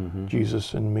Bible.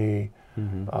 Jesus and me.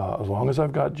 As long as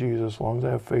I've got Jesus, as long as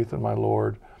I have faith in my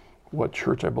Lord, what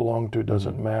church I belong to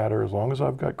doesn't matter. As long as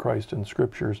I've got Christ in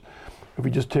Scriptures. If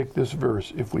we just take this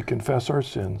verse, if we confess our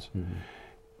sins,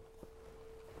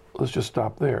 let's just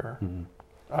stop there.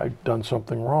 I've done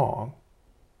something wrong.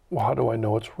 Well, how do I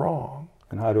know it's wrong?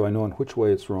 And how do I know in which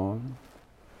way it's wrong?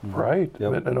 Right.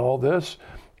 And all this.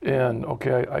 And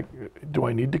okay, do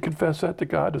I need to confess that to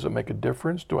God? Does it make a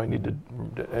difference? Do I need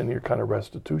to any kind of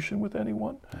restitution with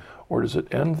anyone? Or does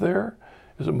it end there?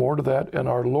 Is it more to that? And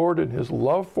our Lord in his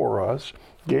love for us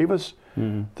gave us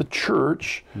the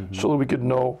church so that we could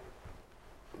know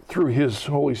through his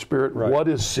Holy Spirit what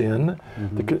is sin,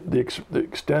 the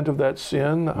extent of that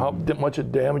sin, how much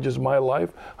it damages my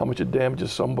life, how much it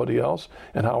damages somebody else,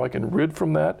 and how I can rid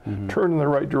from that, turn in the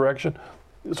right direction.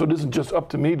 So it isn't just up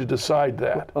to me to decide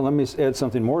that. Well, let me add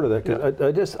something more to that,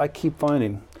 because I keep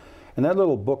finding, in that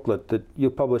little booklet that you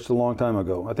published a long time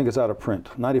ago, I think it's out of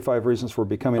print, 95 Reasons for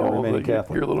Becoming a Remaining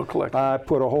Catholic. Your little collection. I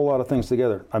put a whole lot of things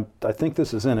together. I think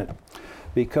this is in it,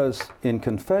 because in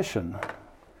confession,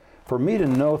 for me to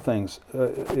know things,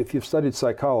 if you've studied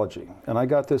psychology, and I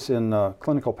got this in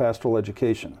clinical pastoral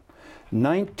education,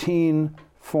 19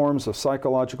 forms of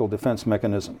psychological defense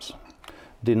mechanisms.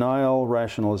 Denial,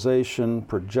 rationalization,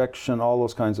 projection, all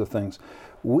those kinds of things.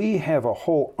 We have a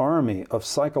whole army of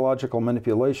psychological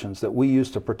manipulations that we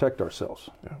use to protect ourselves.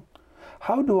 Yeah.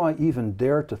 How do I even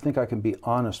dare to think I can be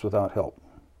honest without help?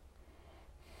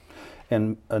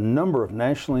 And a number of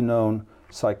nationally known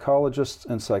psychologists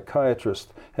and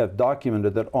psychiatrists have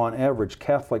documented that on average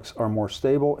Catholics are more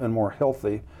stable and more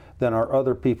healthy than are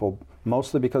other people,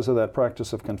 mostly because of that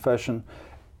practice of confession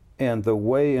and the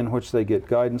way in which they get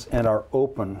guidance and are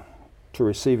open to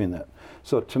receiving that.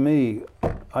 So to me,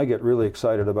 I get really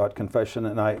excited about confession,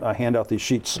 and I hand out these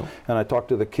sheets, and I talk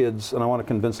to the kids, and I want to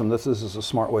convince them this is a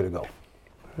smart way to go.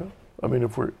 Yeah. I mean,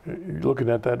 if you're looking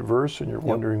at that verse and you're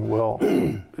wondering, well,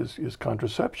 is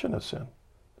contraception a sin?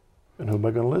 And who am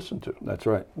I going to listen to? That's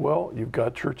right. Well, you've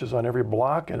got churches on every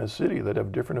block in a city that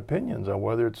have different opinions on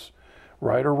whether it's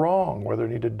right or wrong, whether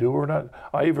they need to do or not.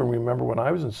 I even remember when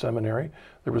I was in seminary,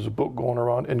 there was a book going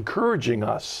around encouraging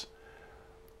us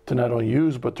to not only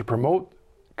use but to promote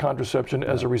contraception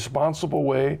as a responsible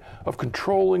way of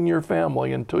controlling your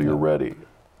family until you're ready.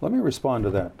 Let me respond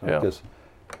to that, because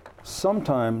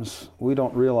sometimes we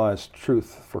don't realize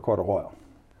truth for quite a while.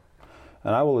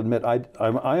 And I will admit,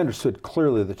 I understood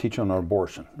clearly the teaching on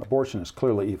abortion. Abortion is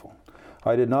clearly evil.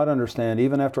 I did not understand,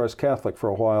 even after I was Catholic for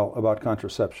a while, about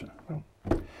contraception.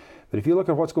 But if you look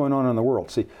at what's going on in the world,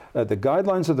 see, the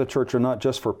guidelines of the church are not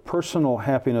just for personal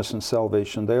happiness and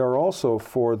salvation, they are also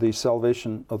for the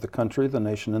salvation of the country, the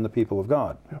nation, and the people of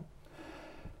God. Yeah.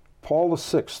 Paul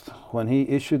VI, when he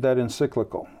issued that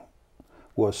encyclical,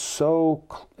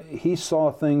 he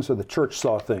saw things, or the church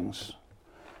saw things,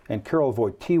 and Karol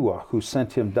Wojtyła, who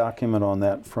sent him document on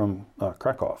that from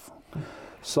Krakow,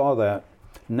 saw that.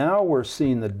 Now we're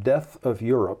seeing the death of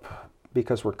Europe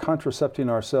because we're contracepting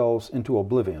ourselves into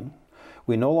oblivion.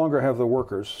 We no longer have the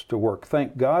workers to work.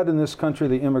 Thank God in this country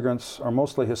the immigrants are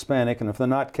mostly Hispanic, and if they're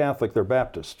not Catholic, they're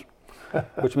Baptist,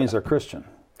 which means they're Christian.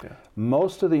 Yeah.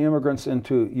 Most of the immigrants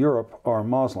into Europe are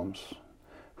Muslims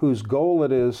whose goal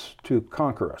it is to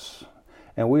conquer us.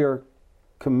 And we are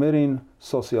committing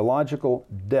sociological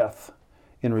death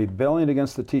in rebellion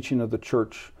against the teaching of the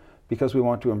church because we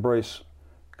want to embrace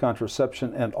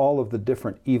contraception and all of the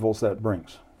different evils that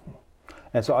brings.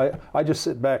 And so I just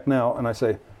sit back now and I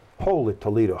say, holy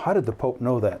Toledo, how did the Pope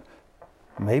know that?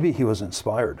 Maybe he was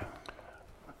inspired.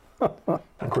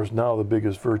 Of course, now the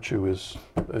biggest virtue is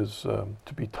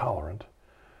to be tolerant.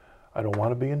 I don't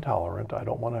want to be intolerant. I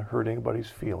don't want to hurt anybody's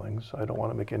feelings. I don't want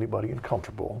to make anybody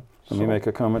uncomfortable. Let me make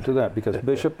a comment to that, because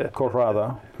Bishop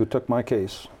Corrada, who took my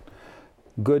case,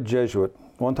 good Jesuit,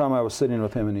 one time I was sitting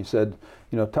with him and he said,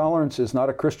 you know, tolerance is not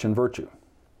a Christian virtue.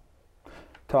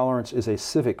 Tolerance is a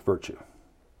civic virtue.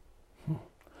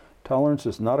 Tolerance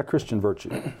is not a Christian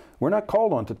virtue. We're not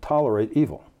called on to tolerate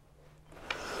evil.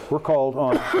 We're called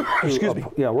on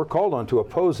we're called on to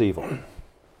oppose evil.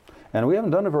 And we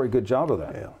haven't done a very good job of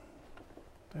that.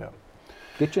 Yeah.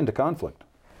 Get you into conflict.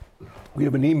 We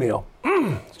have an email,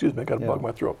 excuse me, I got a bug in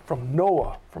my throat, from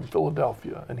Noah from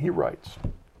Philadelphia, and he writes,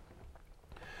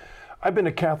 I've been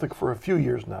a Catholic for a few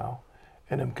years now,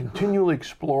 and am continually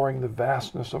exploring the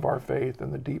vastness of our faith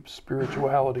and the deep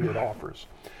spirituality it offers.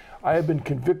 I have been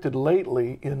convicted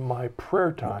lately in my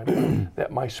prayer time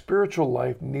that my spiritual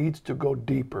life needs to go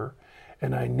deeper,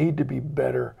 and I need to be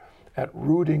better at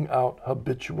rooting out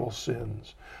habitual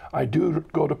sins. I do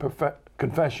go to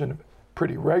confession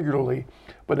pretty regularly,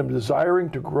 but am desiring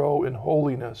to grow in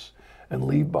holiness and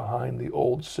leave behind the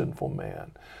old sinful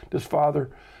man. Does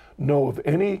Father know of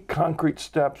any concrete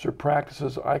steps or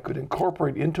practices I could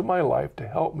incorporate into my life to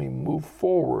help me move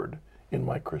forward in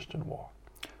my Christian walk?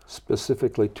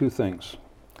 Specifically, two things.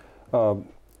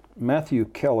 Matthew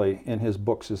Kelly, in his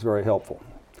books, is very helpful.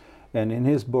 And in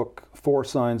his book, 4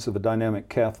 Signs of a Dynamic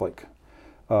Catholic,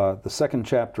 the second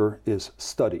chapter is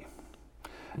study.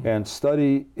 And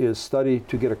study is study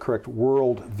to get a correct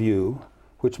world view,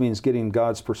 which means getting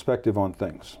God's perspective on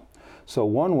things. So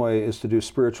one way is to do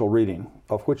spiritual reading,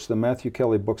 of which the Matthew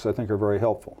Kelly books I think are very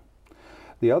helpful.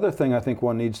 The other thing I think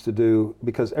one needs to do,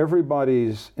 because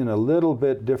everybody's in a little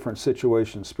bit different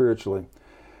situation spiritually,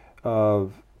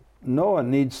 Noah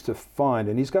needs to find,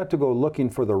 and he's got to go looking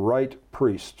for the right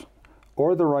priest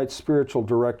or the right spiritual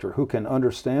director who can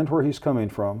understand where he's coming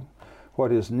from,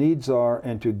 what his needs are,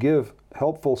 and to give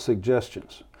helpful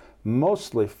suggestions.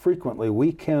 Mostly, frequently,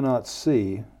 we cannot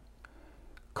see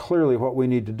clearly what we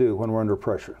need to do when we're under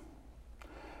pressure.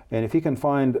 And if he can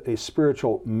find a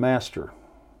spiritual master,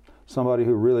 somebody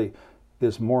who really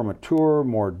is more mature,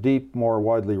 more deep, more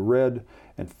widely read,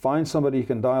 and find somebody you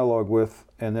can dialogue with,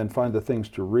 and then find the things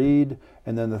to read,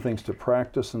 and then the things to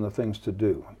practice, and the things to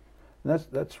do. And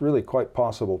that's really quite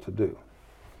possible to do.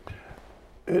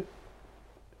 It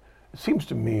seems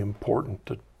to me important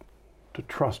to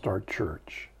trust our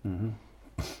church. Mm-hmm.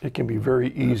 It can be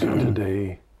very easy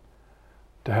today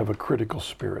to have a critical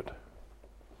spirit,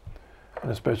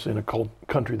 and especially in a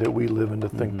country that we live in, to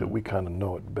think that we kind of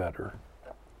know it better.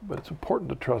 But it's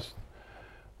important to trust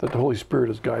that the Holy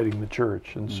Spirit is guiding the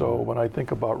church. And so when I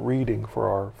think about reading for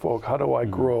our folk, how do I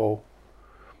grow?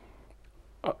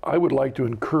 I would like to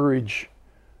encourage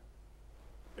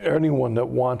anyone that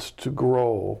wants to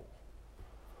grow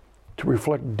to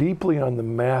reflect deeply on the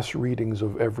mass readings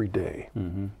of every day.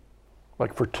 Mm-hmm.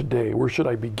 Like for today, where should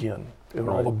I begin in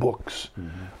all the books?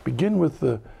 Mm-hmm. Begin with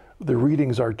the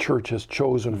readings our church has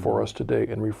chosen for us today,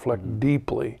 and reflect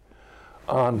deeply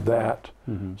on that,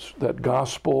 that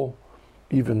gospel,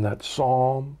 even that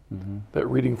psalm, that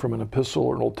reading from an epistle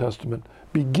or an Old Testament.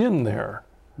 Begin there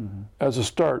as a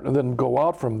start, and then go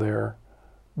out from there.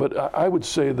 But I would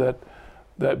say that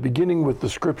beginning with the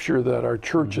scripture that our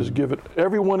church has given,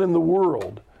 everyone in the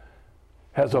world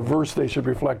has a verse they should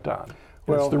reflect on.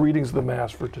 Well, it's the readings of the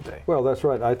Mass for today. Well, that's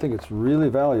right. I think it's really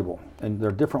valuable. And there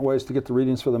are different ways to get the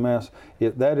readings for the Mass.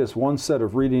 That is one set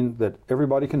of reading that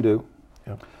everybody can do.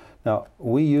 Yeah. Now,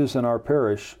 we use in our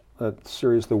parish that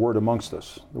series, The Word Amongst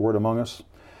Us, The Word Among Us.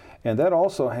 And that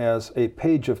also has a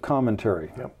page of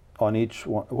commentary on each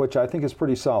one, which I think is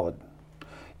pretty solid.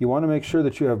 You want to make sure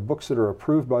that you have books that are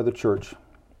approved by the church.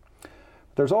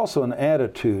 There's also an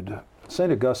attitude.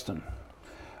 St. Augustine,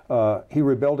 he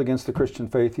rebelled against the Christian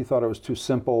faith. He thought it was too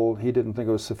simple. He didn't think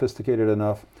it was sophisticated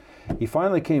enough. He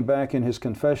finally came back in his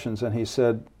confessions and he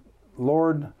said,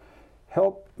 Lord,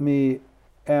 help me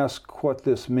ask what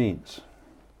this means.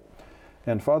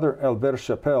 And Father Albert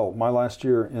Chapelle, my last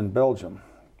year in Belgium,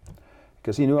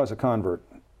 because he knew I was a convert,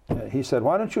 he said,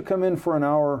 why don't you come in for an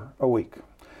hour a week?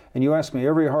 And you ask me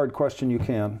every hard question you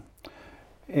can.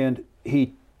 And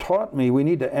he taught me we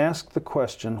need to ask the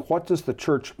question, what does the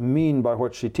church mean by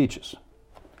what she teaches?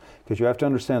 Because you have to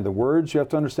understand the words, you have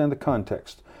to understand the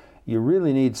context. You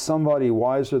really need somebody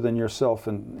wiser than yourself.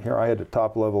 And here I had a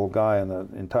top-level guy in the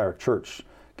entire church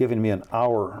giving me an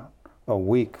hour a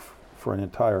week for an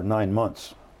entire 9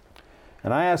 months.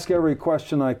 And I asked every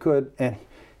question I could, and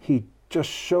he just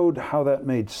showed how that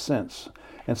made sense.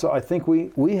 And so I think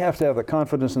we have to have the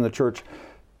confidence in the church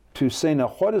to say, now,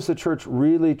 what is the church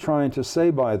really trying to say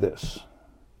by this?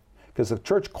 Because the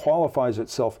church qualifies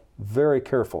itself very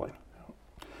carefully.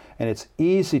 And it's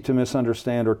easy to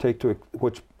misunderstand or take to,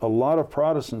 which a lot of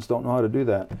Protestants don't know how to do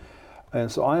that.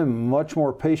 And so I am much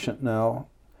more patient now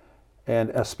And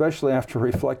especially after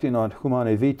reflecting on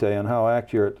Humane Vitae and how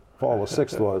accurate Paul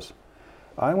VI was,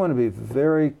 I want to be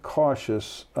very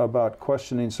cautious about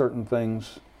questioning certain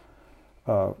things.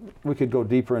 We could go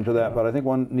deeper into that, but I think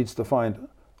one needs to find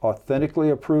authentically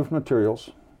approved materials,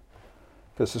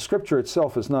 because the Scripture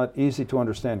itself is not easy to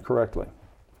understand correctly.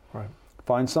 Right.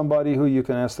 Find somebody who you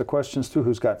can ask the questions to,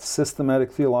 who's got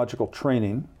systematic theological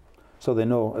training, so they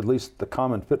know at least the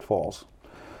common pitfalls.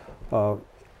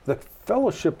 The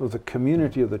fellowship of the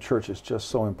community of the church is just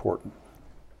so important,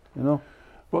 you know?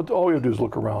 Well, all we have to do is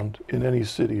look around in any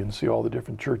city and see all the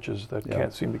different churches that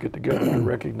can't seem to get together to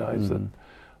recognize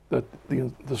that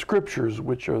the Scriptures,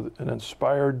 which are an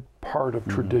inspired part of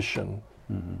tradition,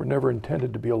 were never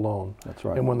intended to be alone. That's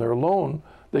right. And when they're alone,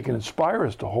 they can inspire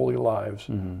us to holy lives,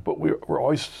 but we're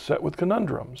always set with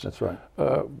conundrums. That's right.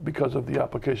 Because of the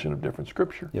application of different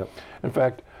Scripture. Yep. In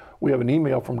fact, we have an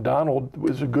email from Donald,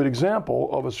 is a good example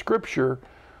of a Scripture.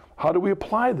 How do we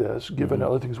apply this, given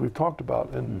other things we've talked about?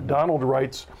 And Donald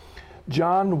writes,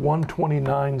 John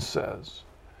 1:29 says,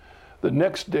 the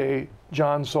next day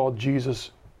John saw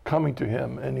Jesus coming to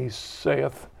him, and he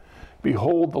saith,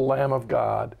 behold the Lamb of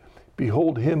God,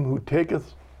 behold him who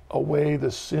taketh away the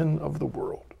sin of the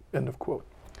world. End of quote.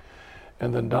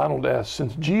 And then Donald asks,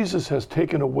 since Jesus has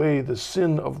taken away the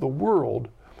sin of the world,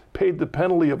 paid the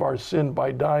penalty of our sin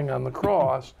by dying on the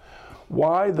cross,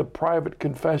 why the private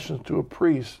confessions to a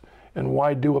priest, and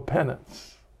why do a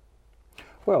penance?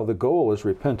 Well, the goal is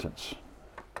repentance.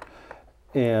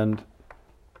 And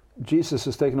Jesus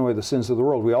has taken away the sins of the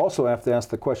world. We also have to ask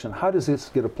the question, how does this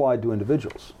get applied to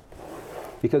individuals?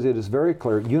 Because it is very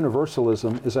clear,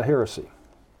 universalism is a heresy.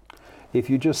 If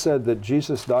you just said that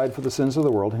Jesus died for the sins of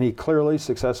the world, and he clearly,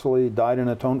 successfully died and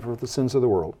atoned for the sins of the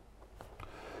world,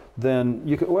 then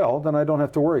you could, well, then I don't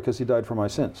have to worry because he died for my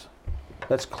sins.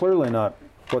 That's clearly not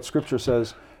what Scripture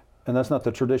says, and that's not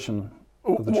the tradition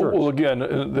of the church. Well, again,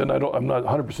 then I'm not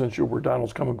 100% sure where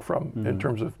Donald's coming from in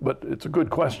terms of, but it's a good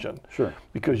question. Sure.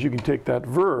 Because you can take that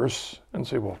verse and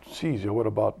say, well, geez, what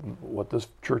about what this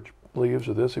church believes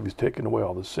or this? If he's taken away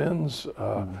all the sins,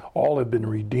 all have been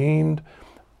redeemed.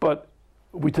 But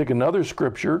we take another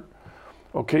Scripture,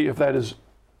 okay, if that is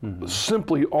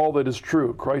simply all that is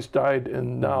true, Christ died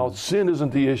and now sin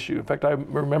isn't the issue. In fact, I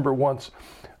remember once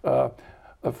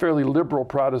a fairly liberal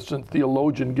Protestant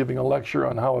theologian giving a lecture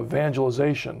on how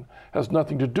evangelization has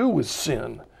nothing to do with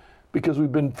sin because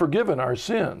we've been forgiven our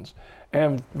sins.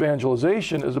 And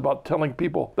evangelization is about telling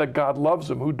people that God loves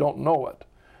them who don't know it.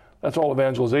 That's all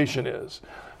evangelization is.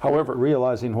 However,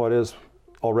 realizing what is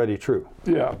already true.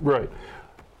 Yeah, right.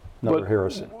 Another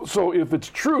heresy. So if it's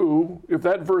true, if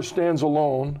that verse stands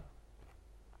alone,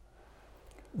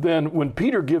 then when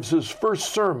Peter gives his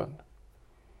first sermon,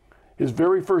 his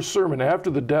very first sermon after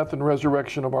the death and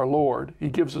resurrection of our Lord, he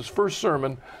gives his first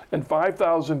sermon, and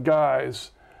 5,000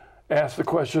 guys ask the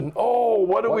question, oh,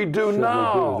 what do we do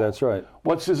now? That's right.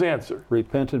 What's his answer?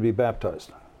 Repent and be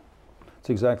baptized. That's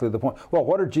exactly the point. Well,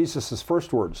 what are Jesus'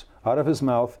 first words out of his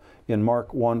mouth in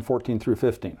Mark 1:14 through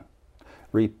 15?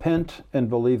 Repent and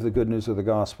believe the good news of the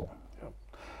gospel. Yep.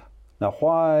 Now,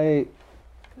 why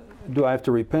do I have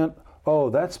to repent? Oh,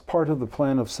 that's part of the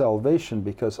plan of salvation,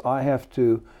 because I have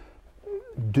to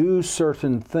do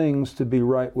certain things to be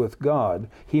right with God.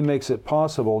 He makes it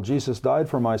possible. Jesus died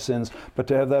for my sins, but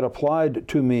to have that applied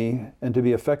to me and to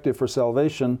be effective for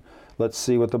salvation, let's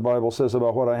see what the Bible says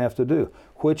about what I have to do.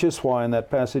 Which is why in that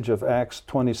passage of Acts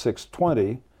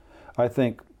 26:20, I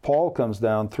think Paul comes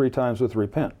down 3 times with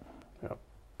repent.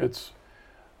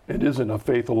 It isn't a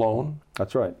faith alone.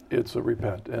 That's right. It's a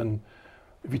repent. And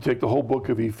if you take the whole book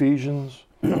of Ephesians,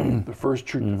 the first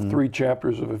 3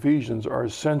 chapters of Ephesians are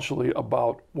essentially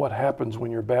about what happens when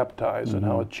you're baptized and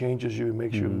how it changes you,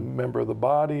 makes you a member of the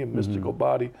body, a mystical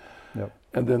body. Yep.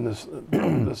 And then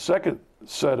the second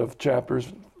set of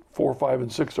chapters, 4, 5,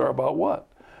 and 6 are about what?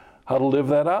 How to live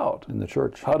that out. In the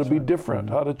church. How to be different,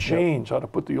 how to change, how to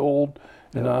put the old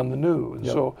and on the new. And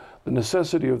so the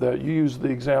necessity of that, you use the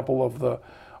example of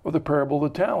the parable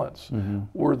of the talents,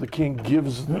 where the king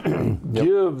gives, they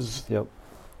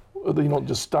don't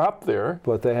just stop there.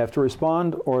 But they have to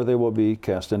respond or they will be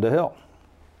cast into hell.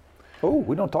 Oh,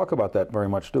 we don't talk about that very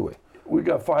much, do we? We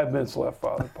got 5 minutes left,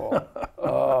 Father Paul.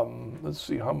 Let's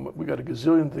see, we got a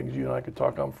gazillion things you and I could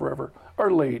talk on forever.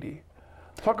 Our Lady.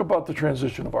 Talk about the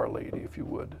transition of Our Lady, if you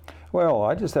would. Well,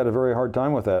 I just had a very hard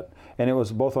time with that. And it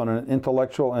was both on an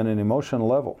intellectual and an emotional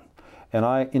level. And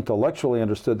I intellectually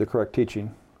understood the correct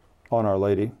teaching on Our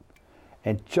Lady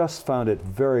and just found it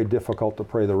very difficult to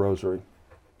pray the rosary.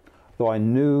 Though I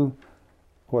knew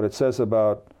what it says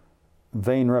about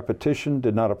vain repetition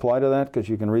did not apply to that, because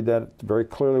you can read that very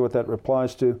clearly what that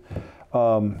applies to.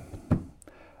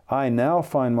 I now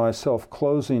find myself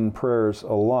closing prayers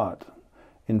a lot,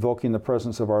 invoking the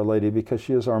presence of Our Lady, because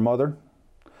she is our mother.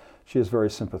 She is very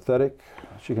sympathetic.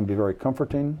 She can be very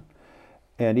comforting.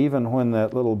 And even when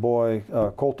that little boy,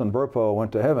 Colton Burpo,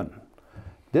 went to heaven,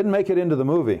 didn't make it into the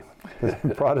movie,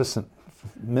 Protestant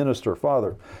minister,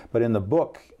 father, but in the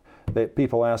book,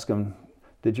 people ask him,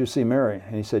 did you see Mary?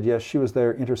 And he said, yes, she was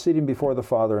there interceding before the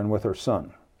Father and with her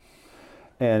son.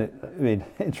 And, I mean,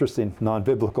 interesting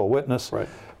non-biblical witness. Right.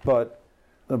 But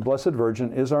the Blessed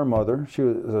Virgin is our mother. She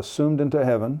was assumed into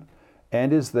heaven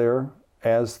and is there,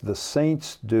 as the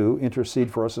saints do,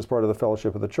 intercede for us as part of the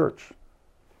fellowship of the church.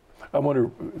 I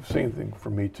wonder, same thing for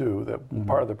me too, that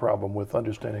part of the problem with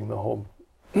understanding the whole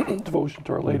devotion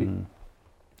to Our Lady,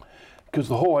 because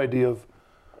the whole idea of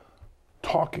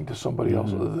talking to somebody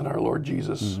else other than our Lord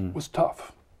Jesus was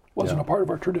tough. Wasn't a part of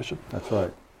our tradition. That's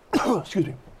right. Excuse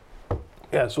me.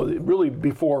 Yeah, so really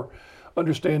before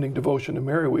understanding devotion to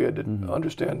Mary, we had to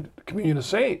understand the communion of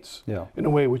saints in a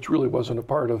way which really wasn't a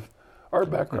part of our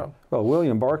background. Well,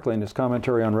 William Barclay, in his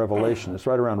commentary on Revelation, it's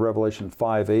right around Revelation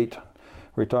 5:8,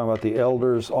 where he's talking about the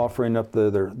elders offering up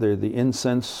the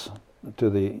incense to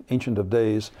the Ancient of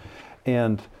Days,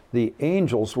 and the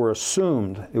angels were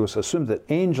assumed, it was assumed that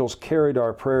angels carried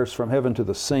our prayers from heaven to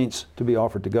the saints to be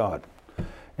offered to God.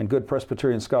 And good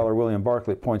Presbyterian scholar William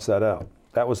Barclay points that out.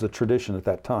 That was the tradition at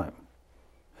that time.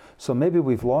 So maybe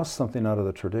we've lost something out of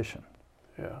the tradition.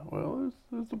 Yeah, well,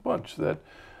 there's a bunch that,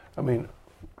 I mean,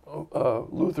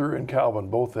 Luther and Calvin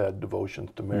both had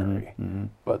devotions to Mary,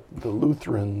 but the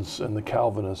Lutherans and the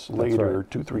Calvinists later,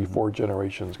 right. 2, 3, 4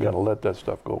 generations, kind of let that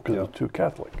stuff go because it's too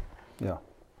Catholic. Yeah,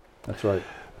 that's right.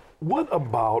 What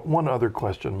about, one other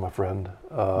question, my friend,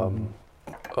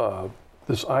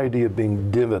 this idea of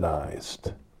being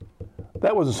divinized.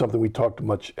 That wasn't something we talked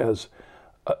much as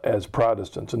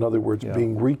Protestants. In other words,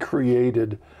 being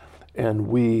recreated, and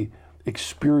we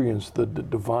experience the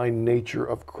divine nature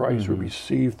of Christ we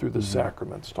receive through the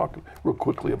sacraments. Talk real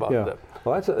quickly about that.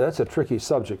 Well, that's a tricky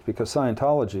subject, because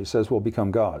Scientology says we'll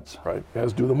become gods. Right,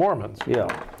 as do the Mormons.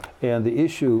 Yeah, and the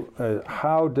issue,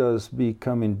 how does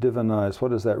becoming divinized,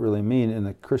 what does that really mean in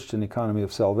the Christian economy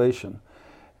of salvation?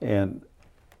 And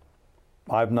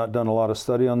I've not done a lot of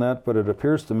study on that, but it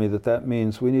appears to me that that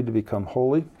means we need to become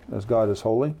holy, as God is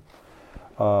holy.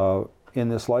 In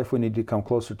this life, we need to come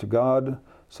closer to God,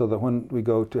 so that when we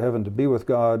go to heaven to be with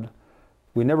God,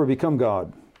 we never become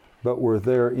God, but we're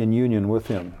there in union with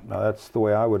Him. Now, that's the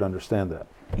way I would understand that.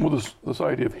 Well, this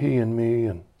idea of He and me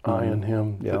and I and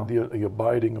Him, the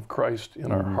abiding of Christ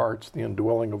in our hearts, the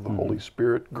indwelling of the Holy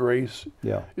Spirit, grace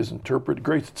is interpreted,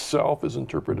 grace itself is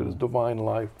interpreted as divine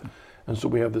life. And so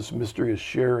we have this mysterious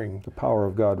sharing. The power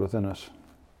of God within us.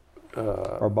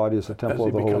 Our body is a temple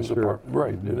of the Holy Spirit.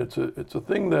 Right, and it's a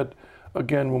thing that,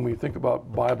 again, when we think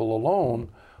about Bible alone,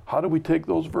 how do we take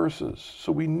those verses?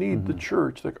 So we need the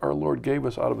church that our Lord gave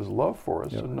us out of His love for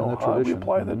us, and know how we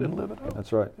apply that and live it out.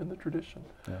 That's right. In the tradition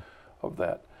of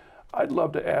that. I'd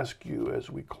love to ask you as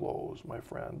we close, my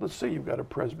friend, let's say you've got a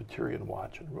Presbyterian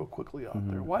watching real quickly out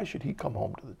there. Why should he come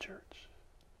home to the church?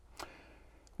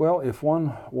 Well, if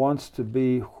one wants to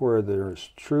be where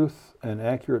there's truth and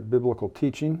accurate biblical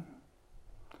teaching,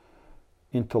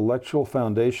 intellectual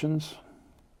foundations,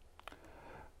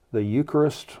 the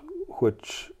Eucharist,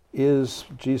 which is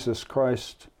Jesus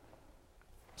Christ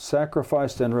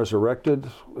sacrificed and resurrected,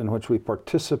 in which we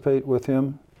participate with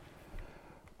Him,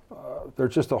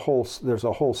 there's a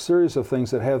whole series of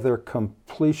things that have their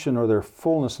completion or their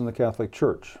fullness in the Catholic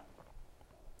Church.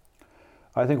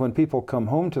 I think when people come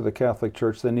home to the Catholic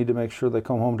Church, they need to make sure they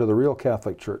come home to the real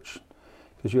Catholic Church.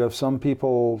 Because you have some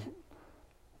people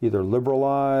either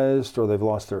liberalized or they've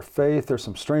lost their faith. There's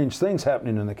some strange things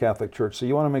happening in the Catholic Church. So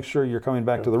you want to make sure you're coming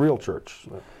back to the real church,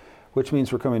 which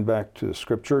means we're coming back to the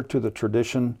Scripture, to the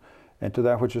tradition, and to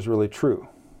that which is really true.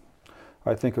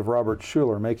 I think of Robert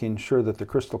Schuller making sure that the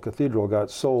Crystal Cathedral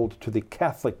got sold to the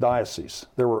Catholic diocese.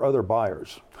 There were other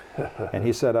buyers. And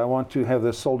he said, I want to have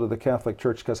this sold to the Catholic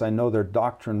Church because I know their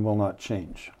doctrine will not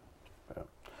change.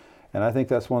 And I think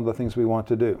that's one of the things we want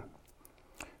to do.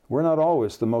 We're not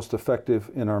always the most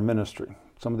effective in our ministry.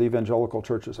 Some of the evangelical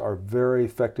churches are very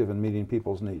effective in meeting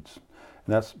people's needs.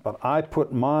 But I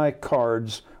put my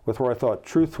cards with where I thought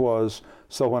truth was,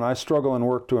 so when I struggle and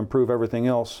work to improve everything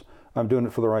else, I'm doing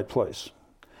it for the right place.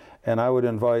 And I would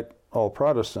invite all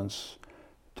Protestants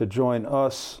to join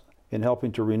us in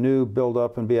helping to renew, build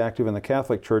up, and be active in the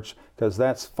Catholic Church, because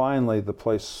that's finally the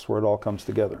place where it all comes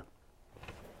together.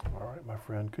 All right, my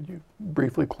friend, could you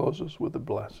briefly close us with a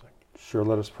blessing? Sure,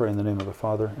 let us pray in the name of the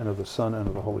Father, and of the Son, and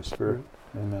of the Holy Spirit.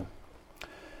 Amen.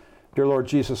 Dear Lord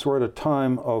Jesus, we're at a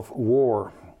time of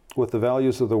war with the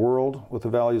values of the world, with the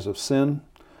values of sin,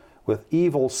 with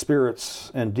evil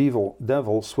spirits and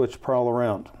devils which prowl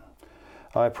around.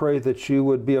 I pray that you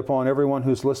would be upon everyone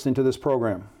who's listening to this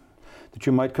program, that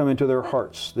you might come into their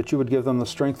hearts, that you would give them the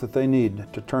strength that they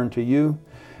need to turn to you,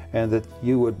 and that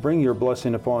you would bring your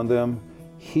blessing upon them,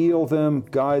 heal them,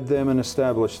 guide them, and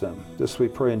establish them. This we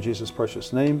pray in Jesus'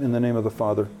 precious name, in the name of the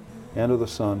Father, and of the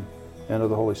Son, and of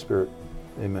the Holy Spirit.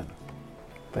 Amen.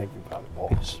 Thank you, Father Paul.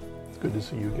 It's good to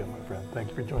see you again, my friend. Thank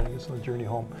you for joining us on the journey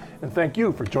home. And thank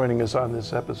you for joining us on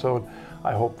this episode.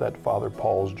 I hope that Father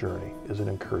Paul's journey is an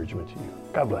encouragement to you.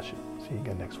 God bless you. See you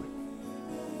again next week.